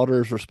 My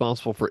daughter is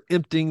responsible for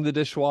emptying the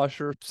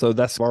dishwasher. So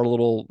that's our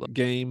little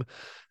game.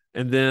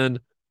 And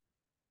then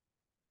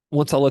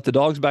once I let the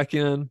dogs back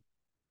in,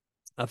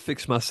 I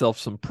fix myself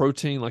some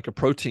protein, like a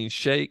protein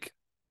shake,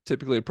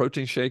 typically a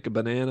protein shake, a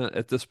banana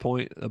at this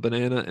point, a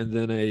banana, and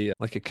then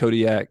like a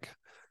Kodiak,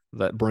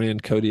 that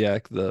brand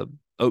Kodiak, the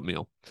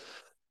oatmeal.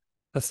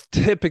 That's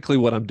typically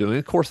what I'm doing.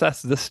 Of course,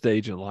 that's this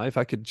stage in life.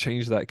 I could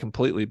change that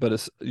completely, but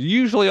it's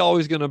usually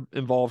always going to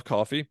involve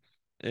coffee.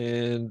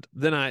 And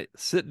then I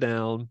sit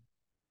down,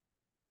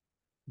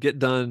 get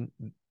done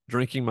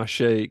drinking my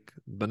shake,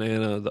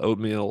 banana, the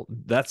oatmeal.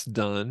 That's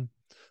done.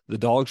 The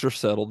dogs are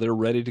settled. They're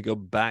ready to go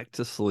back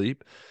to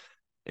sleep.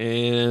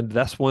 And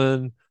that's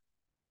when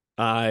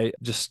I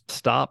just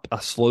stop. I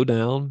slow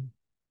down.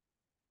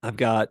 I've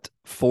got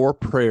 4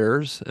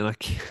 prayers, and I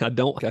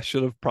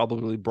should have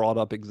probably brought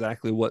up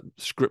exactly what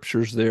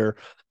scriptures they're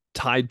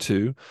tied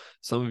to.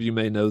 Some of you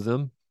may know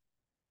them,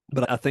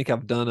 but I think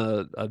I've done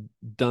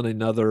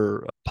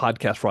another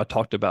podcast where I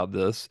talked about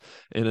this,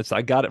 and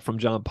I got it from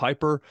John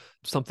Piper,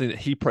 something that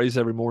he prays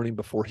every morning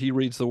before he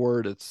reads the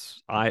word.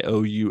 It's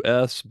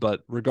IOUS,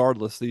 but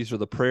regardless, these are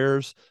the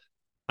prayers.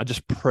 I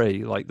just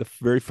pray. Like the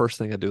very first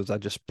thing I do is I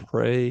just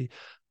pray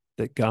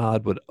that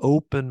God would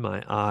open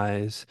my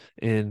eyes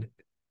and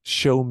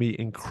show me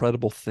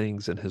incredible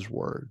things in his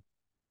word.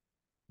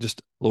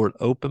 Just, Lord,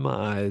 open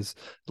my eyes.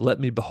 Let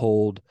me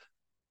behold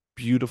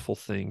beautiful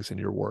things in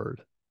your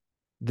word.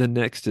 The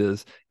next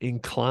is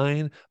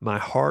incline my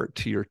heart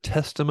to your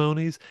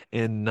testimonies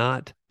and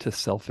not to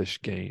selfish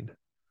gain.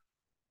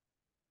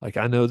 Like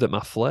I know that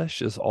my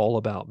flesh is all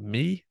about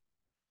me.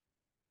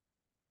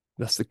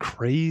 That's the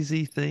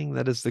crazy thing.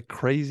 That is the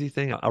crazy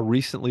thing. I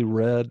recently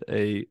read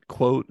a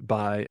quote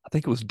by, I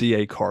think it was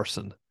D.A.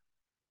 Carson.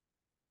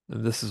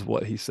 And this is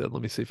what he said.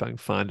 Let me see if I can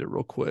find it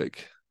real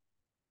quick.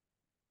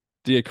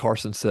 D.A.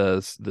 Carson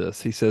says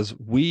this. He says,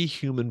 "We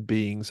human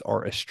beings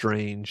are a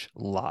strange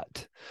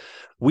lot.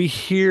 We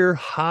hear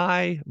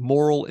high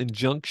moral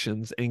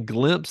injunctions and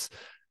glimpse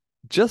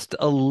just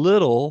a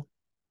little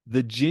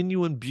the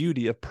genuine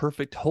beauty of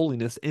perfect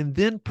holiness and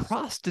then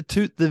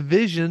prostitute the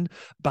vision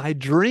by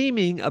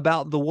dreaming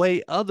about the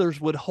way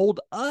others would hold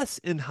us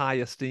in high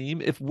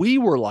esteem if we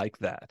were like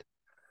that.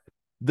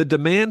 The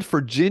demand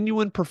for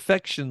genuine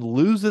perfection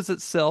loses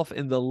itself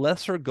in the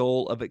lesser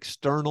goal of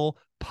external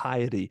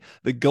piety.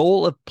 The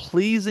goal of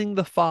pleasing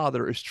the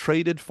Father is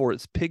traded for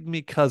its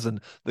pygmy cousin,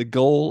 the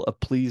goal of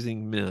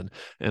pleasing men."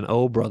 And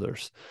oh,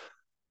 brothers,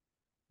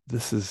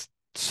 this is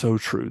so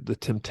true, the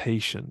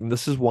temptation. And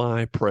this is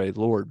why I pray,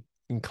 Lord,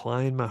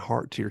 incline my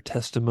heart to your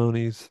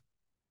testimonies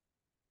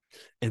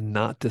and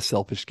not to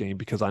selfish gain,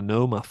 because I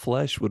know my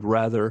flesh would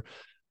rather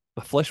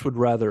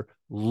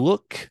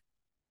look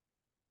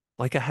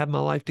like I have my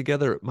life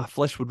together. My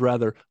flesh would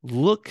rather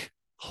look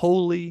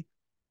holy,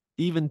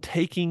 even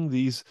taking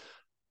these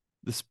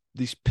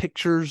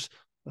pictures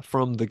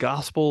from the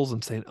Gospels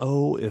and saying,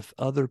 oh, if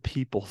other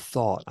people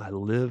thought I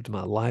lived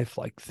my life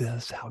like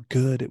this, how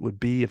good it would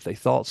be if they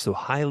thought so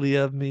highly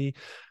of me.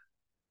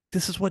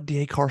 This is what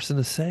D.A. Carson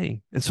is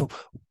saying. And so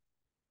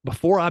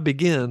before I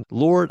begin,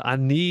 Lord, I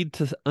need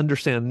to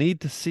understand,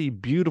 need to see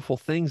beautiful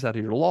things out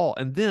of your law.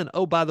 And then,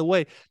 oh, by the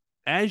way,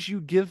 as you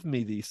give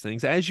me these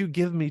things, as you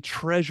give me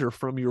treasure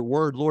from your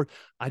word, Lord,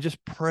 I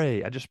just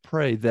pray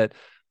that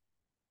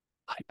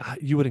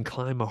you would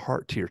incline my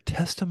heart to your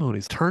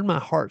testimonies, turn my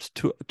hearts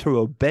to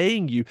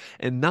obeying you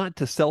and not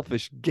to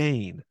selfish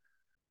gain.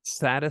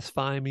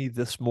 Satisfy me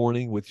this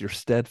morning with your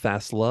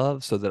steadfast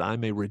love so that I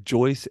may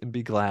rejoice and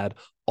be glad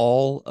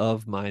all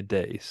of my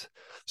days.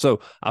 So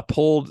I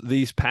pulled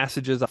these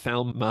passages. I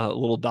found my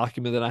little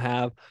document that I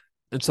have.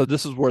 And so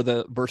this is where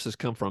the verses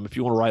come from, if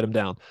you want to write them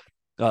down.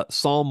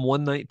 Psalm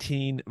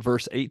 119,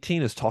 verse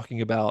 18 is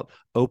talking about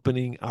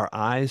opening our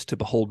eyes to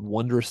behold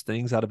wondrous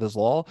things out of his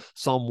law.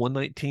 Psalm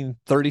 119,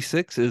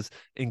 36 is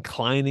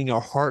inclining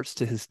our hearts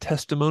to his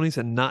testimonies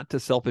and not to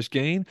selfish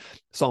gain.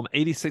 Psalm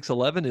 86,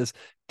 11 is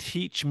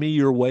teach me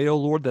your way, O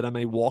Lord, that I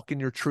may walk in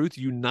your truth.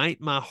 Unite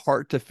my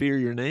heart to fear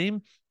your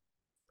name.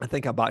 I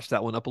think I botched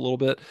that one up a little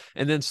bit.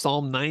 And then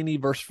Psalm 90,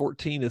 verse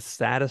 14 is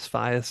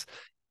satisfy us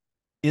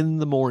in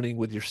the morning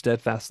with your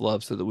steadfast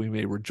love so that we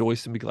may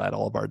rejoice and be glad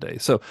all of our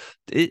days. So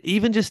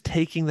even just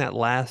taking that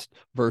last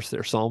verse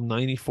there, Psalm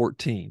 90,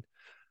 14,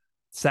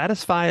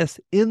 satisfy us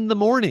in the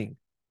morning.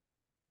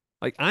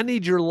 Like I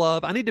need your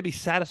love. I need to be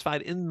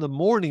satisfied in the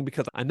morning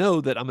because I know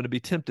that I'm going to be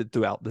tempted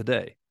throughout the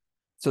day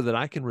so that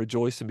I can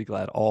rejoice and be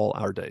glad all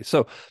our days.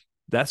 So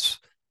that's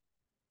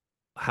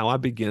how I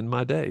begin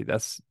my day.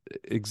 That's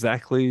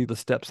exactly the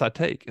steps I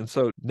take. And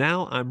so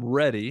now I'm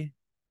ready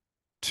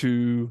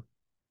to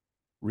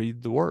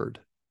read the word.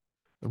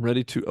 I'm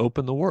ready to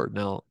open the word.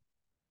 Now,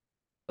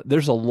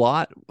 there's a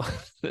lot,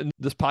 and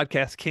this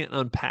podcast can't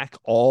unpack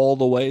all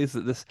the ways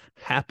that this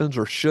happens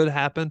or should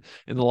happen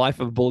in the life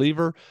of a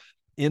believer.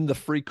 In the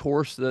free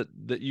course that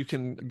you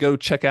can go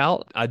check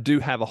out, I do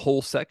have a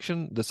whole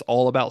section that's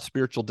all about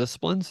spiritual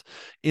disciplines.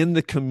 In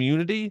the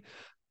community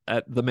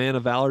at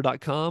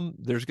themanofvalor.com,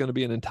 there's going to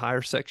be an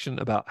entire section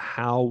about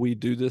how we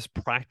do this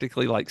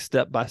practically, like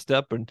step by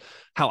step, and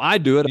how I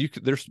do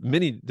it. There's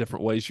many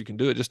different ways you can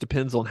do it. It just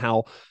depends on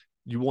how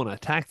you want to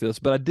attack this.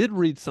 But I did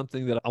read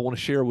something that I want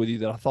to share with you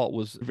that I thought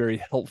was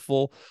very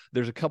helpful.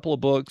 There's a couple of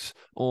books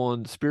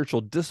on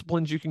spiritual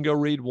disciplines you can go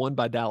read, one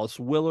by Dallas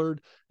Willard,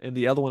 and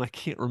the other one, I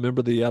can't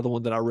remember the other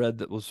one that I read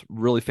that was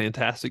really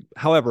fantastic.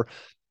 However,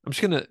 I'm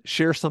just going to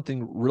share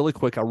something really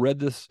quick. I read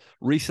this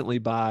recently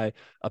by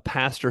a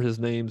pastor. His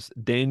name's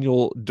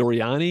Daniel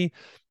Doriani,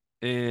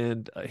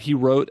 and he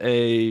wrote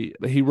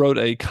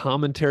a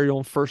commentary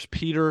on First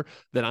Peter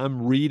that I'm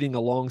reading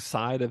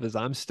alongside of as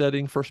I'm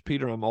studying First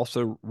Peter. I'm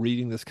also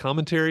reading this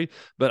commentary,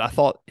 but I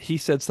thought he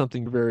said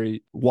something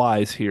very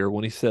wise here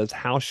when he says,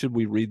 how should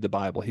we read the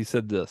Bible? He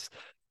said this: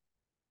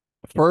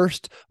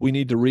 first, we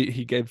need to read.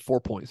 He gave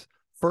 4 points.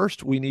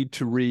 First, we need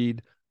to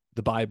read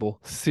the Bible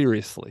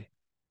seriously.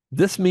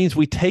 This means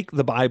we take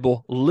the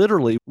Bible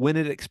literally when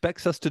it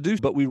expects us to do,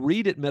 but we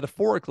read it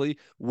metaphorically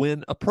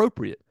when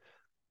appropriate.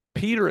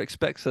 Peter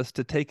expects us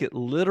to take it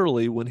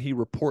literally when he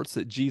reports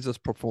that Jesus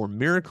performed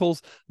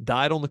miracles,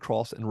 died on the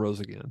cross, and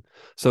rose again.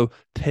 So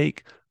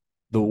take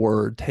the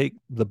word, take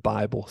the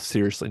Bible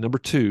seriously. Number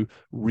 2,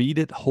 read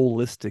it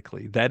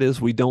holistically. That is,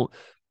 we don't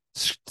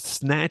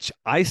snatch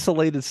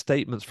isolated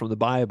statements from the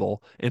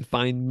Bible and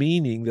find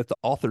meaning that the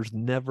authors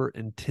never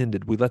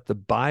intended. We let the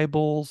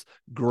Bible's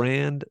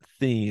grand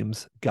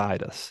themes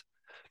guide us.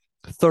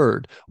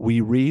 Third,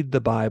 we read the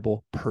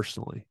Bible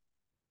personally.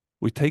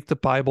 We take the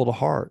Bible to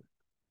heart.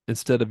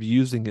 instead of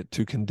using it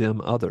to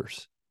condemn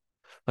others.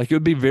 Like it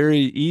would be very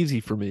easy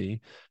for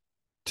me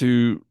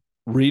to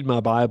read my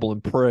Bible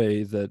and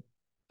pray that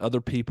other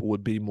people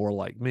would be more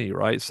like me,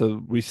 right?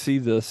 So we see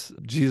this.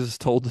 Jesus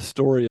told the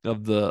story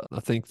of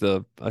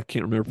I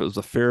can't remember if it was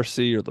the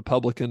Pharisee or the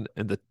publican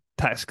and the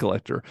tax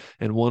collector.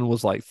 And one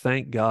was like,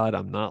 thank God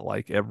I'm not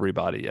like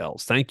everybody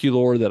else. Thank you,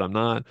 Lord, that I'm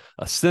not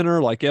a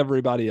sinner like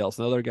everybody else.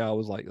 Another guy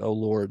was like, oh,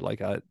 Lord,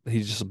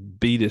 he just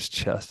beat his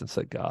chest and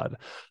said, God,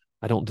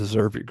 I don't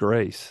deserve your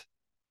grace.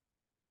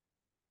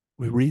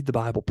 We read the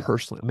Bible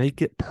personally,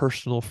 make it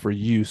personal for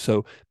you.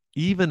 So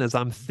even as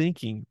I'm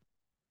thinking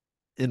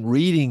and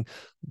reading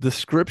the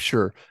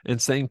scripture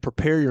and saying,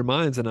 prepare your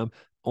minds, and I'm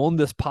on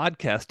this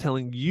podcast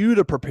telling you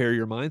to prepare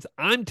your minds,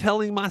 I'm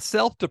telling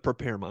myself to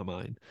prepare my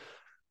mind.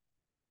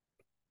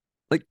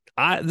 Like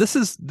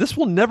this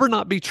will never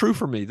not be true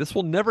for me. This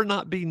will never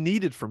not be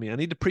needed for me. I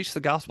need to preach the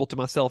gospel to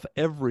myself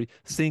every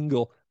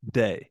single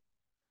day.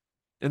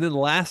 And then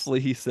lastly,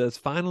 he says,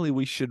 finally,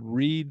 we should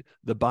read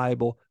the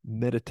Bible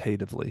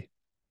meditatively.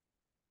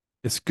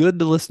 It's good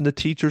to listen to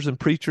teachers and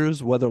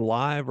preachers, whether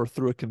live or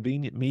through a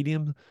convenient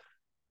medium.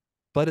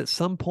 But at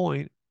some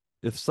point,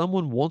 if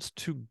someone wants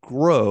to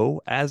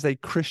grow as a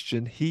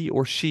Christian, he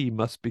or she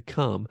must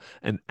become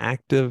an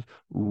active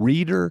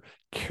reader,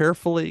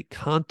 carefully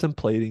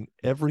contemplating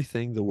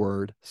everything the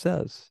word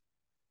says.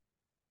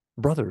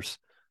 Brothers,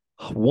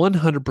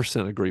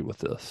 100% agree with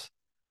this.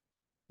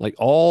 Like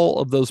all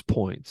of those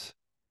points.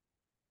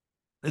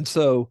 And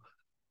so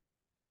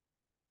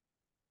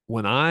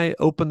when I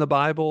open the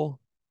Bible,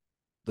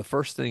 the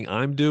first thing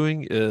I'm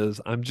doing is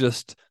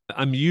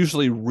I'm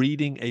usually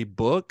reading a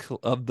book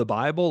of the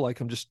Bible. Like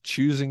I'm just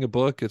choosing a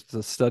book. It's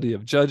the study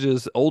of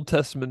Judges, Old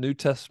Testament, New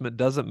Testament,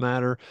 doesn't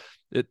matter.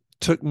 It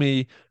took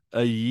me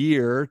a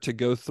year to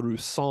go through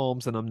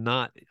Psalms, and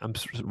I'm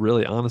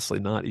really honestly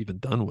not even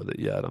done with it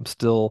yet.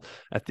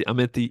 I'm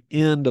at the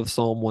end of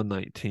Psalm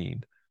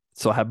 119.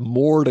 So I have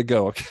more to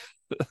go.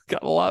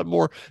 Got a lot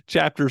more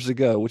chapters to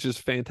go, which is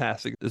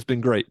fantastic. It's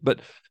been great.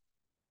 But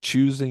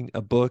choosing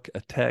a book,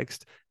 a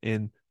text,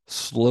 and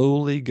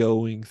slowly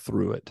going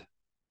through it,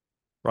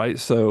 right?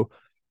 So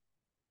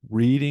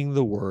reading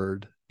the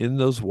word in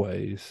those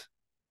ways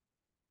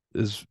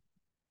is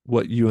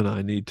what you and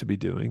I need to be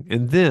doing.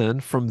 And then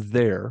from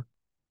there,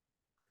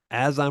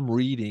 as I'm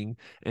reading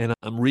and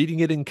I'm reading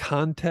it in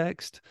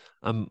context,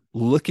 I'm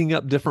looking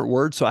up different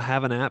words. So I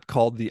have an app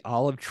called the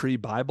Olive Tree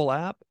Bible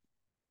app.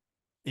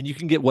 And you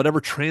can get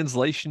whatever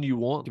translation you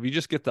want. If you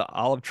just get the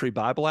Olive Tree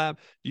Bible app,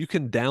 you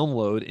can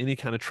download any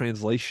kind of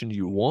translation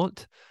you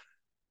want.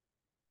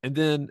 And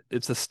then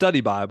it's a study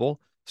Bible.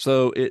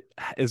 So it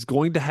is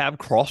going to have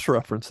cross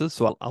references.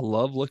 So I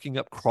love looking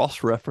up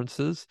cross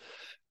references.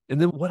 And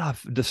then what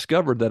I've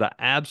discovered that I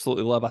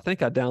absolutely love, I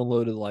think I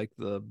downloaded like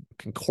the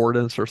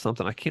concordance or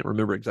something. I can't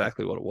remember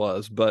exactly what it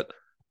was, and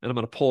I'm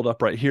going to pull it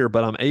up right here,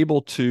 but I'm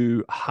able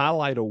to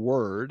highlight a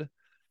word.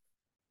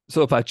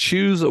 So if I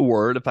choose a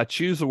word,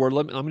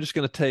 I'm just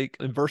going to take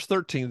in verse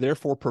 13,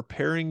 therefore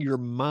preparing your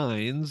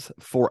minds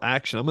for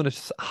action. I'm going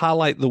to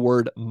highlight the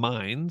word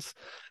minds,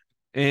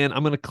 and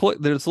I'm going to click.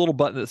 There's a little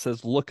button that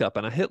says look up,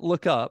 and I hit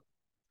look up,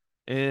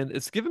 and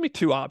it's giving me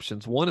two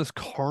options. One is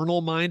carnal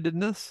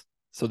mindedness.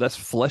 So that's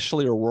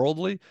fleshly or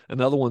worldly.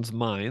 Another one's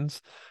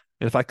minds.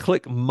 And if I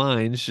click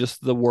minds,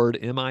 just the word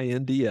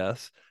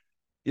MINDS,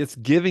 it's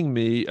giving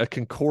me a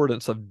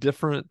concordance of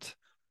different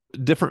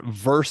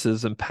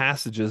verses and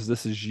passages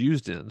this is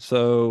used in.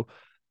 So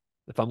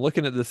if I'm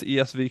looking at this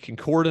ESV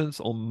concordance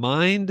on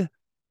mind,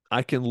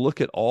 I can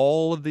look at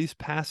all of these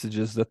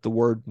passages that the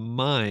word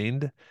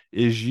mind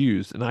is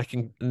used.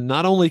 And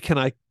not only can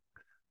I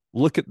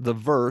look at the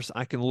verse,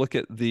 I can look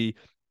at the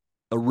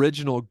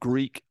original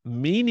Greek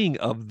meaning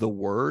of the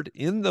word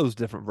in those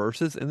different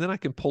verses, and then I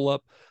can pull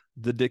up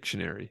the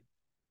dictionary.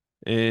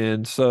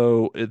 And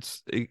so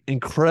it's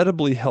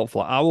incredibly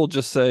helpful. I will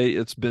just say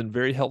it's been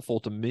very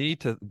helpful to me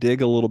to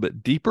dig a little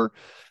bit deeper.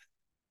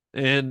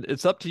 And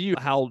it's up to you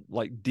how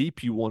like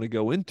deep you want to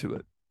go into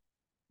it.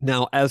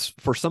 Now, as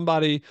for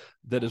somebody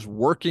that is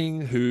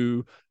working,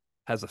 who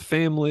has a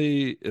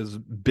family, is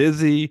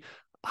busy,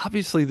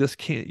 obviously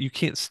you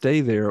can't stay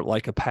there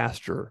like a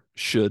pastor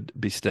should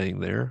be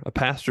staying there. A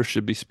pastor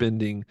should be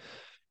spending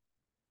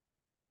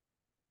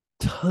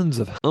tons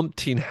of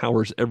umpteen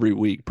hours every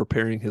week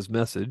preparing his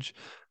message.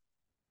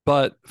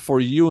 But for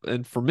you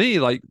and for me,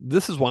 like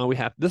this is why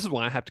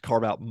I have to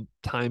carve out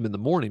time in the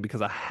morning,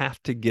 because I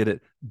have to get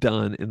it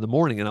done in the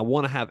morning, and I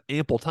want to have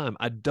ample time.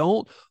 I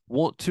don't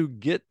want to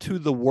get to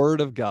the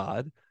word of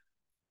God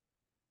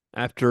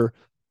after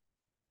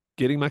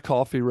getting my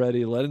coffee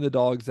ready, letting the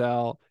dogs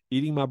out,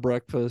 eating my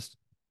breakfast,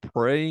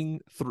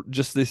 praying through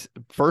just this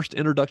first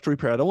introductory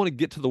prayer. I don't want to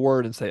get to the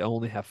word and say, I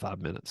only have 5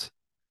 minutes.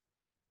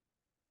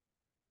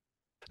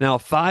 Now,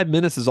 if 5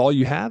 minutes is all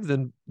you have,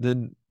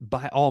 then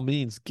by all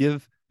means,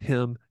 give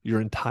him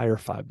your entire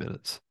 5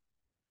 minutes.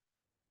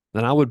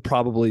 Then I would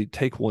probably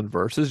take one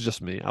verse. This is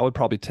just me. I would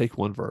probably take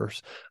one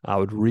verse. I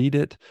would read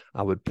it.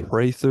 I would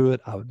pray through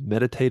it. I would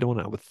meditate on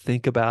it. I would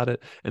think about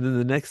it. And then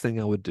the next thing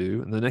I would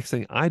do, and the next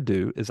thing I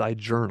do is I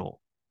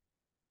journal.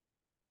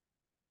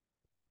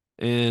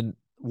 And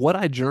what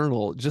I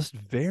journal just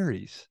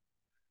varies.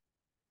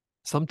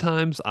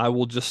 Sometimes I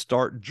will just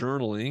start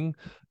journaling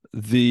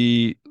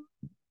the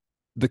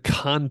the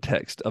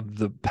context of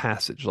the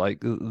passage. Like,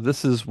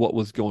 this is what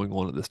was going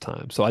on at this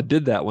time. So I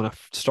did that when I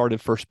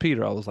started First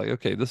Peter. I was like,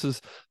 okay, this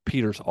is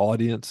Peter's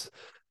audience.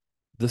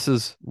 This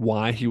is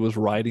why he was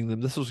writing them.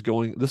 This is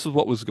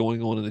what was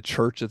going on in the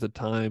church at the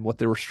time, what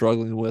they were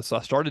struggling with. So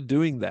I started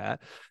doing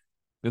that.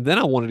 And then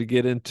I wanted to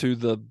get into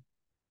the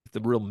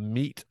real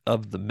meat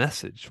of the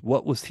message.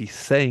 What was he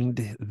saying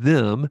to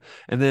them?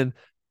 And then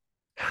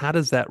how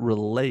does that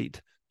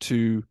relate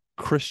to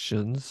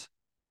Christians,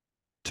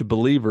 to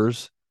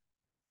believers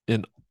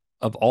in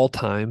of all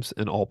times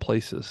and all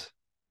places?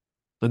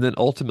 And then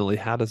ultimately,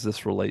 how does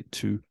this relate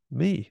to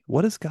me?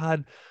 What is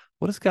God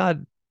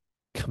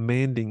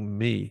commanding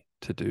me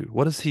to do?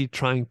 What is he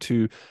trying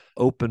to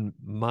open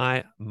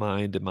my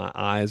mind and my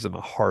eyes and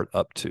my heart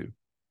up to?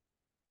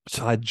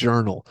 So I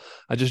journal.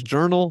 I just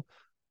journal,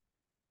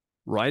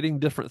 writing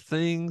different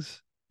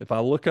things. If I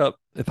look up,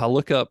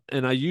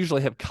 and I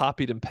usually have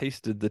copied and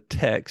pasted the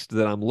text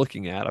that I'm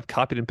looking at. I've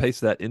copied and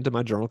pasted that into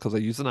my journal because I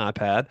use an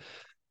iPad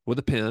with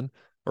a pen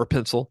or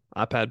pencil,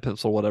 iPad,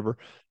 pencil, whatever.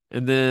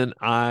 And then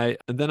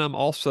I'm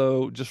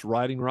also just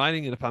writing.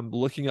 And if I'm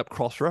looking up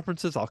cross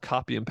references, I'll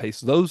copy and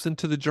paste those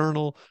into the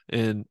journal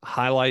and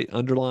highlight,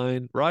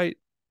 underline, right?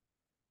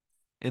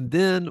 And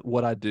then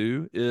what I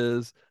do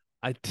is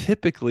I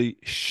typically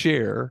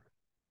share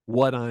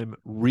what I'm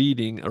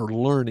reading or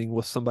learning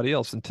with somebody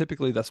else. And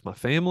typically that's my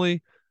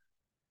family.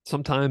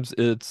 Sometimes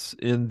it's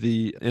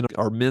in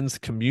our men's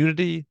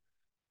community,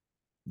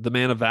 the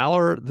man of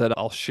valor, that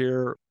I'll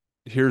share.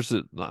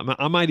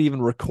 I might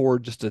even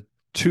record just a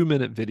 2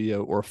 minute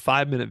video or a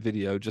 5 minute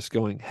video just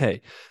going,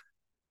 hey,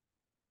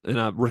 and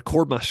I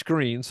record my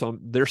screen. So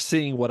they're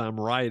seeing what I'm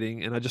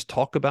writing, and I just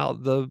talk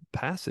about the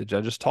passage.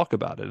 I just talk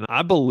about it. And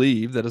I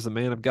believe that as a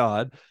man of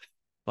God,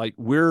 like,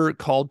 we're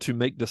called to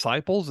make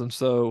disciples. And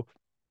so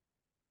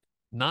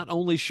not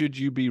only should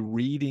you be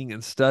reading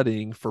and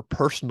studying for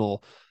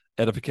personal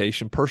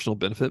edification, personal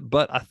benefit,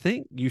 but I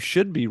think you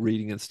should be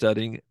reading and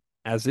studying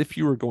as if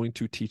you were going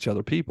to teach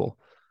other people.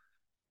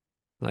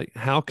 Like,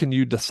 how can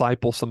you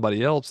disciple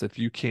somebody else if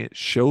you can't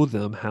show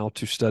them how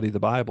to study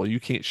the Bible? You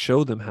can't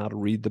show them how to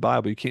read the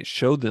Bible. You can't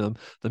show them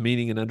the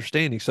meaning and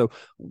understanding. So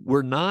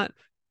we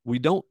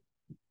don't,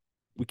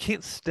 we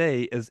can't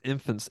stay as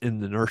infants in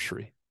the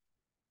nursery.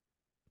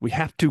 We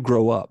have to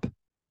grow up.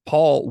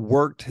 Paul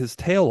worked his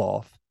tail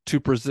off to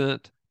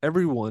present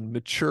everyone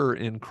mature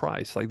in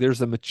Christ. Like,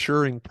 there's a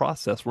maturing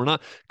process. We're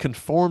not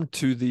conformed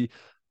to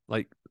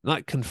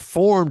not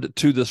conformed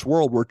to this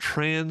world. We're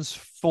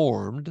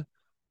transformed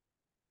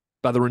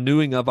by the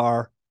renewing of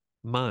our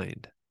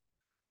mind.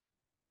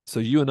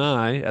 So you and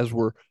I, as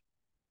we're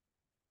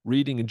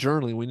reading and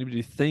journaling, we need to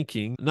be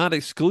thinking, not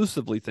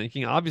exclusively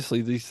thinking.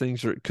 Obviously, these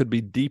things could be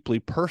deeply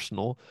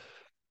personal,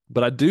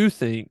 but I do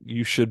think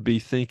you should be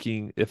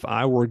thinking, if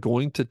I were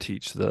going to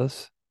teach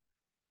this,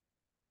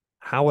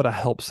 how would I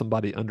help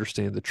somebody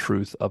understand the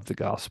truth of the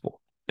gospel?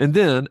 And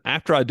then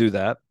after I do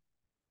that,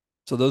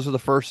 so those are the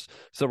first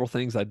several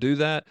things. I do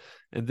that,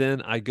 and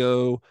then I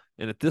go,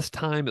 and at this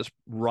time it's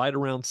right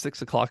around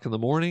 6 o'clock in the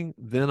morning.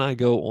 Then I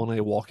go on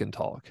a walk and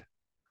talk,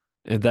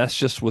 and that's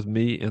just with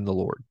me and the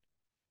Lord,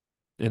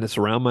 and it's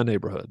around my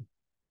neighborhood.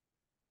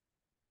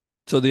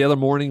 So the other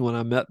morning when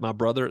I met my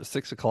brother at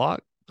 6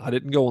 o'clock, I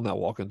didn't go on that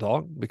walk and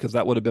talk because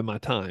that would have been my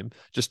time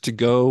just to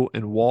go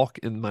and walk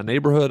in my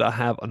neighborhood. I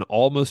have an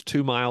almost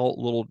 2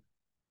 mile little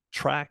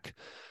track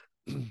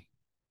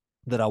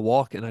that I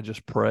walk, and I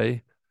just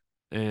pray.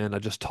 And I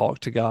just talk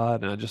to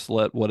God, and I just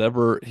let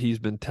whatever he's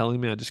been telling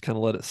me, I just kind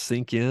of let it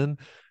sink in,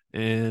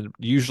 and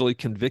usually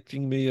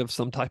convicting me of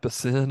some type of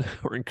sin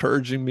or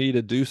encouraging me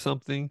to do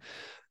something.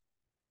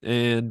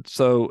 And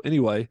so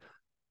anyway,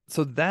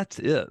 so that's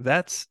it.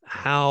 That's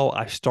how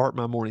I start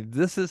my morning.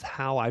 This is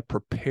how I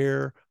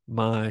prepare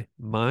my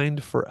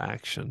mind for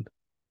action.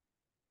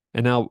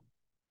 And now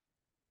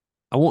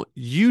I want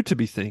you to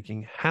be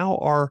thinking, how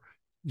are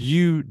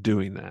you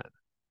doing that?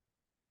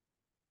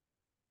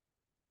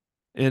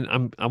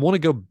 And I want to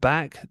go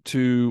back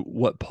to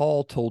what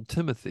Paul told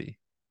Timothy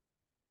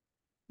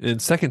in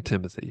Second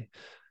Timothy.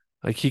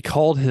 Like, he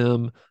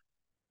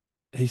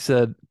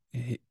said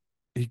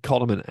he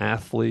called him an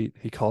athlete,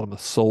 he called him a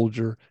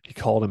soldier, he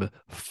called him a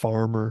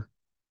farmer.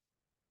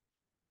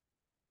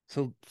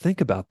 So think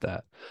about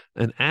that.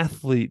 An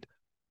athlete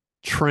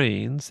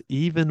trains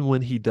even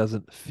when he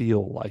doesn't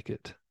feel like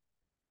it.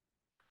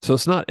 So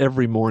it's not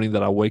every morning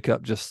that I wake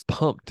up just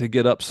pumped to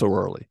get up so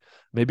early.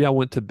 Maybe I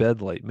went to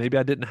bed late. Maybe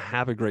I didn't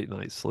have a great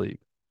night's sleep.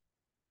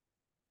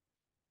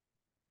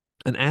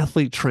 An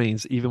athlete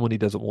trains even when he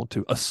doesn't want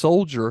to. A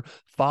soldier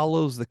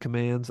follows the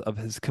commands of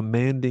his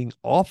commanding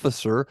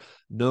officer,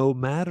 no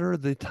matter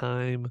the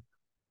time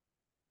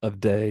of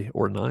day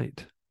or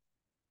night.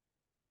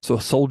 So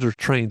a soldier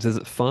trains. Is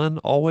it fun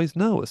always?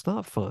 No, it's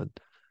not fun.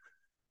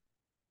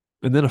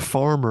 And then a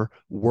farmer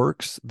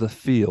works the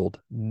field,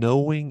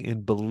 knowing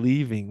and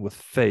believing with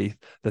faith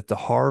that the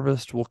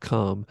harvest will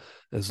come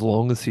as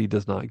long as he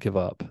does not give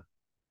up.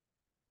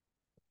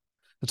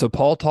 And so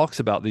Paul talks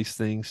about these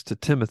things to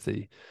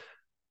Timothy.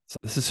 So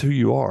this is who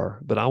you are.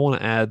 But I want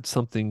to add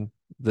something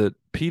that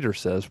Peter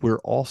says. We're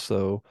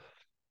also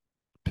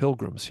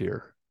pilgrims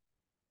here.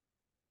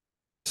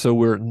 So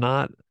we're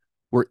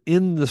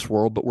in this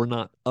world, but we're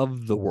not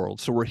of the world.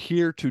 So we're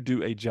here to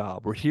do a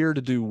job. We're here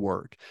to do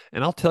work.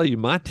 And I'll tell you,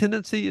 my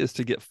tendency is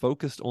to get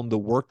focused on the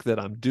work that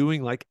I'm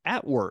doing, like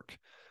at work.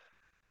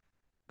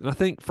 And I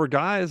think for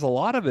guys, a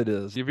lot of it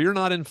is if you're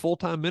not in full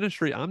time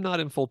ministry, I'm not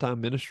in full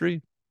time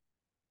ministry.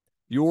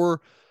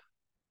 You're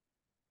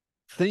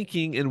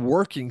thinking and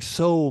working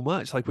so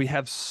much, like we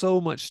have so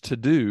much to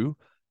do.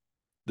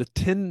 The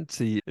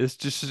tendency is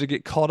just to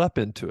get caught up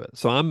into it.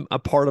 So I'm a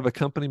part of a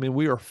company, man.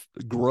 We are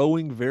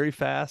growing very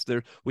fast.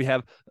 We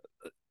have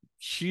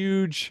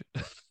huge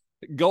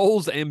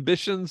goals,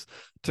 ambitions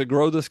to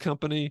grow this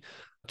company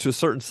to a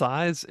certain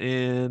size.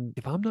 And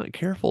if I'm not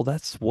careful,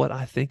 that's what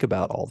I think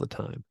about all the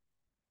time.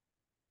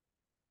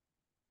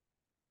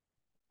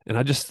 And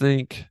I just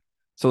think,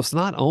 so it's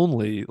not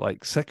only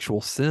like sexual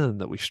sin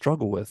that we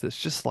struggle with,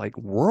 it's just like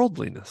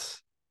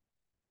worldliness.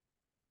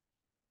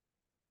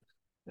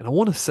 And I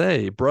want to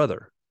say,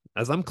 brother,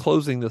 as I'm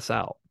closing this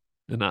out,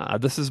 and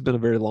this has been a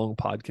very long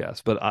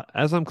podcast, but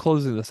as I'm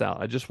closing this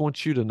out, I just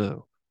want you to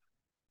know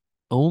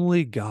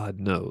only God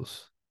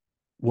knows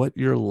what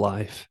your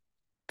life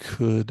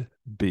could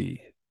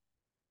be,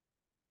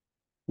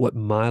 what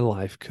my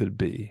life could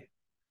be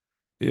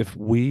if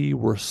we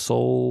were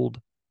sold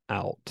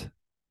out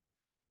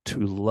to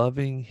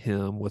loving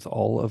Him with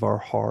all of our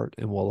heart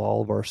and with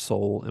all of our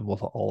soul and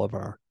with all of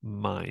our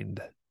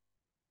mind.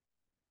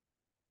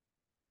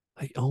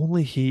 Like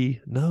only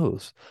He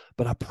knows.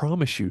 But I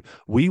promise you,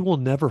 we will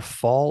never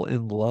fall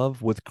in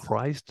love with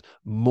Christ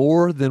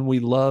more than we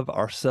love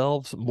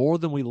ourselves, more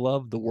than we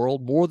love the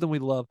world, more than we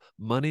love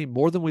money,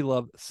 more than we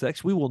love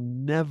sex. We will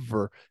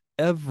never,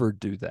 ever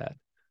do that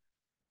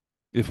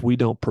if we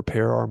don't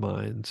prepare our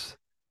minds.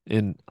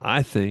 And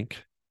I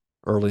think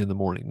early in the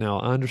morning. Now,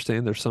 I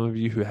understand there's some of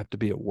you who have to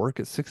be at work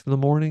at 6 in the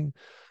morning.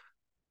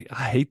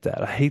 I hate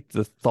that. I hate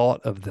the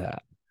thought of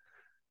that.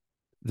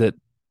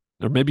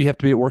 Or maybe you have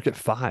to be at work at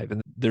 5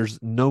 and there's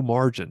no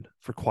margin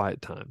for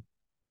quiet time.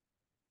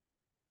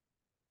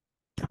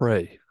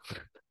 Pray.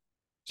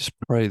 Just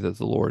pray that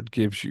the Lord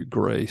gives you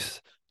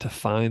grace to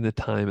find the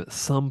time at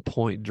some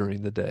point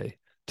during the day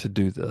to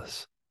do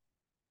this.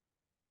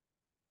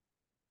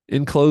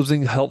 In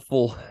closing,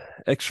 helpful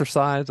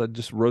exercise, I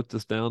just wrote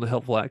this down. A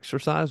helpful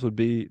exercise would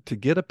be to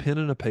get a pen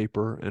and a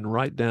paper and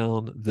write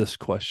down this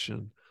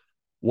question.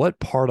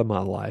 What part of my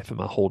life am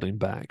I holding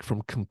back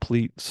from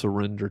complete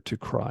surrender to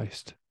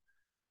Christ?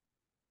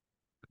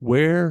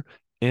 Where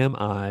am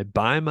I,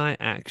 by my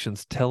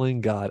actions, telling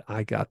God,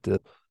 I got this?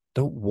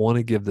 Don't want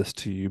to give this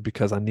to you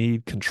because I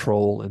need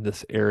control in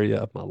this area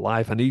of my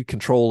life. I need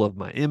control of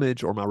my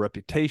image or my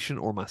reputation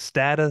or my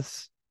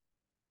status.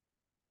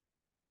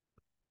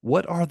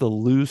 What are the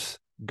loose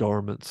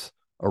garments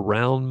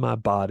around my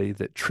body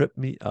that trip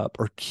me up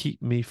or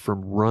keep me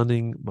from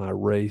running my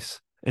race?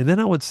 And then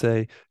I would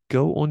say,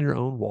 go on your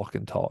own walk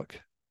and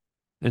talk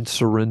and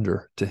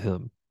surrender to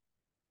Him.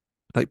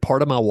 Like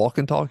part of my walk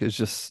and talk is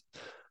just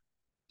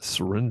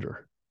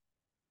surrender,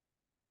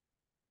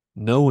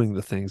 knowing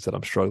the things that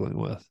I'm struggling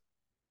with.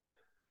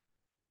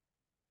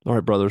 All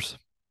right, brothers.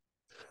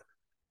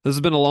 This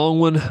has been a long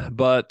one,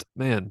 but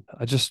man,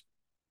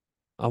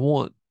 I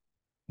want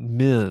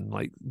men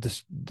like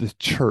the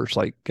church,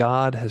 like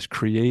God has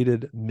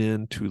created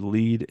men to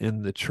lead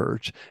in the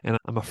church. And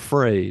I'm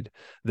afraid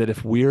that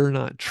if we're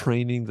not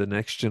training the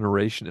next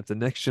generation, if the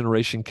next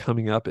generation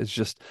coming up is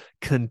just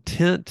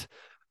content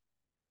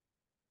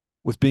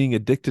with being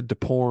addicted to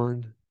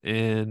porn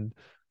and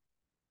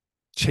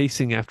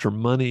chasing after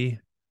money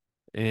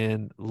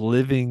and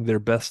living their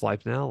best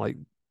life now, like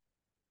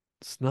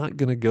it's not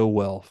going to go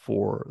well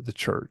for the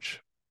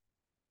church.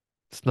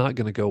 It's not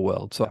going to go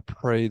well. So I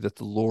pray that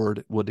the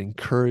Lord would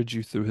encourage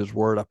you through His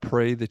word. I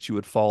pray that you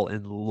would fall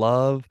in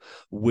love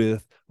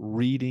with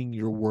reading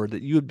your word,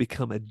 that you would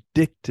become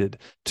addicted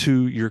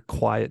to your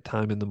quiet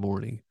time in the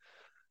morning,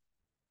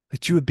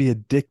 that you would be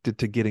addicted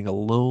to getting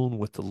alone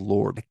with the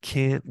Lord. I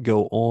can't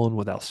go on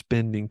without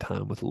spending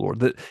time with the Lord.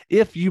 That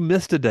if you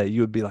missed a day,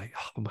 you would be like,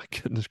 oh my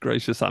goodness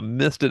gracious, I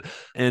missed it.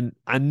 And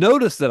I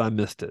noticed that I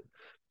missed it.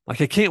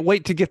 Like I can't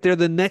wait to get there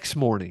the next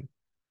morning.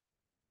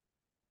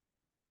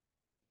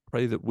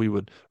 Pray that we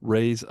would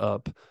raise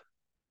up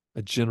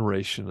a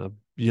generation of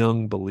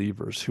young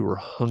believers who are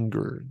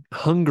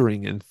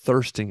hungering and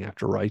thirsting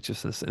after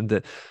righteousness, and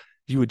that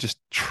you would just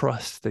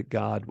trust that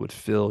God would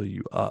fill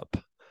you up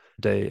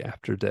day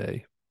after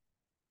day.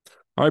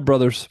 All right,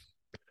 brothers,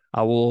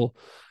 I will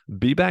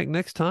be back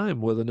next time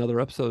with another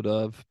episode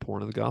of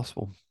Porn of the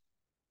Gospel.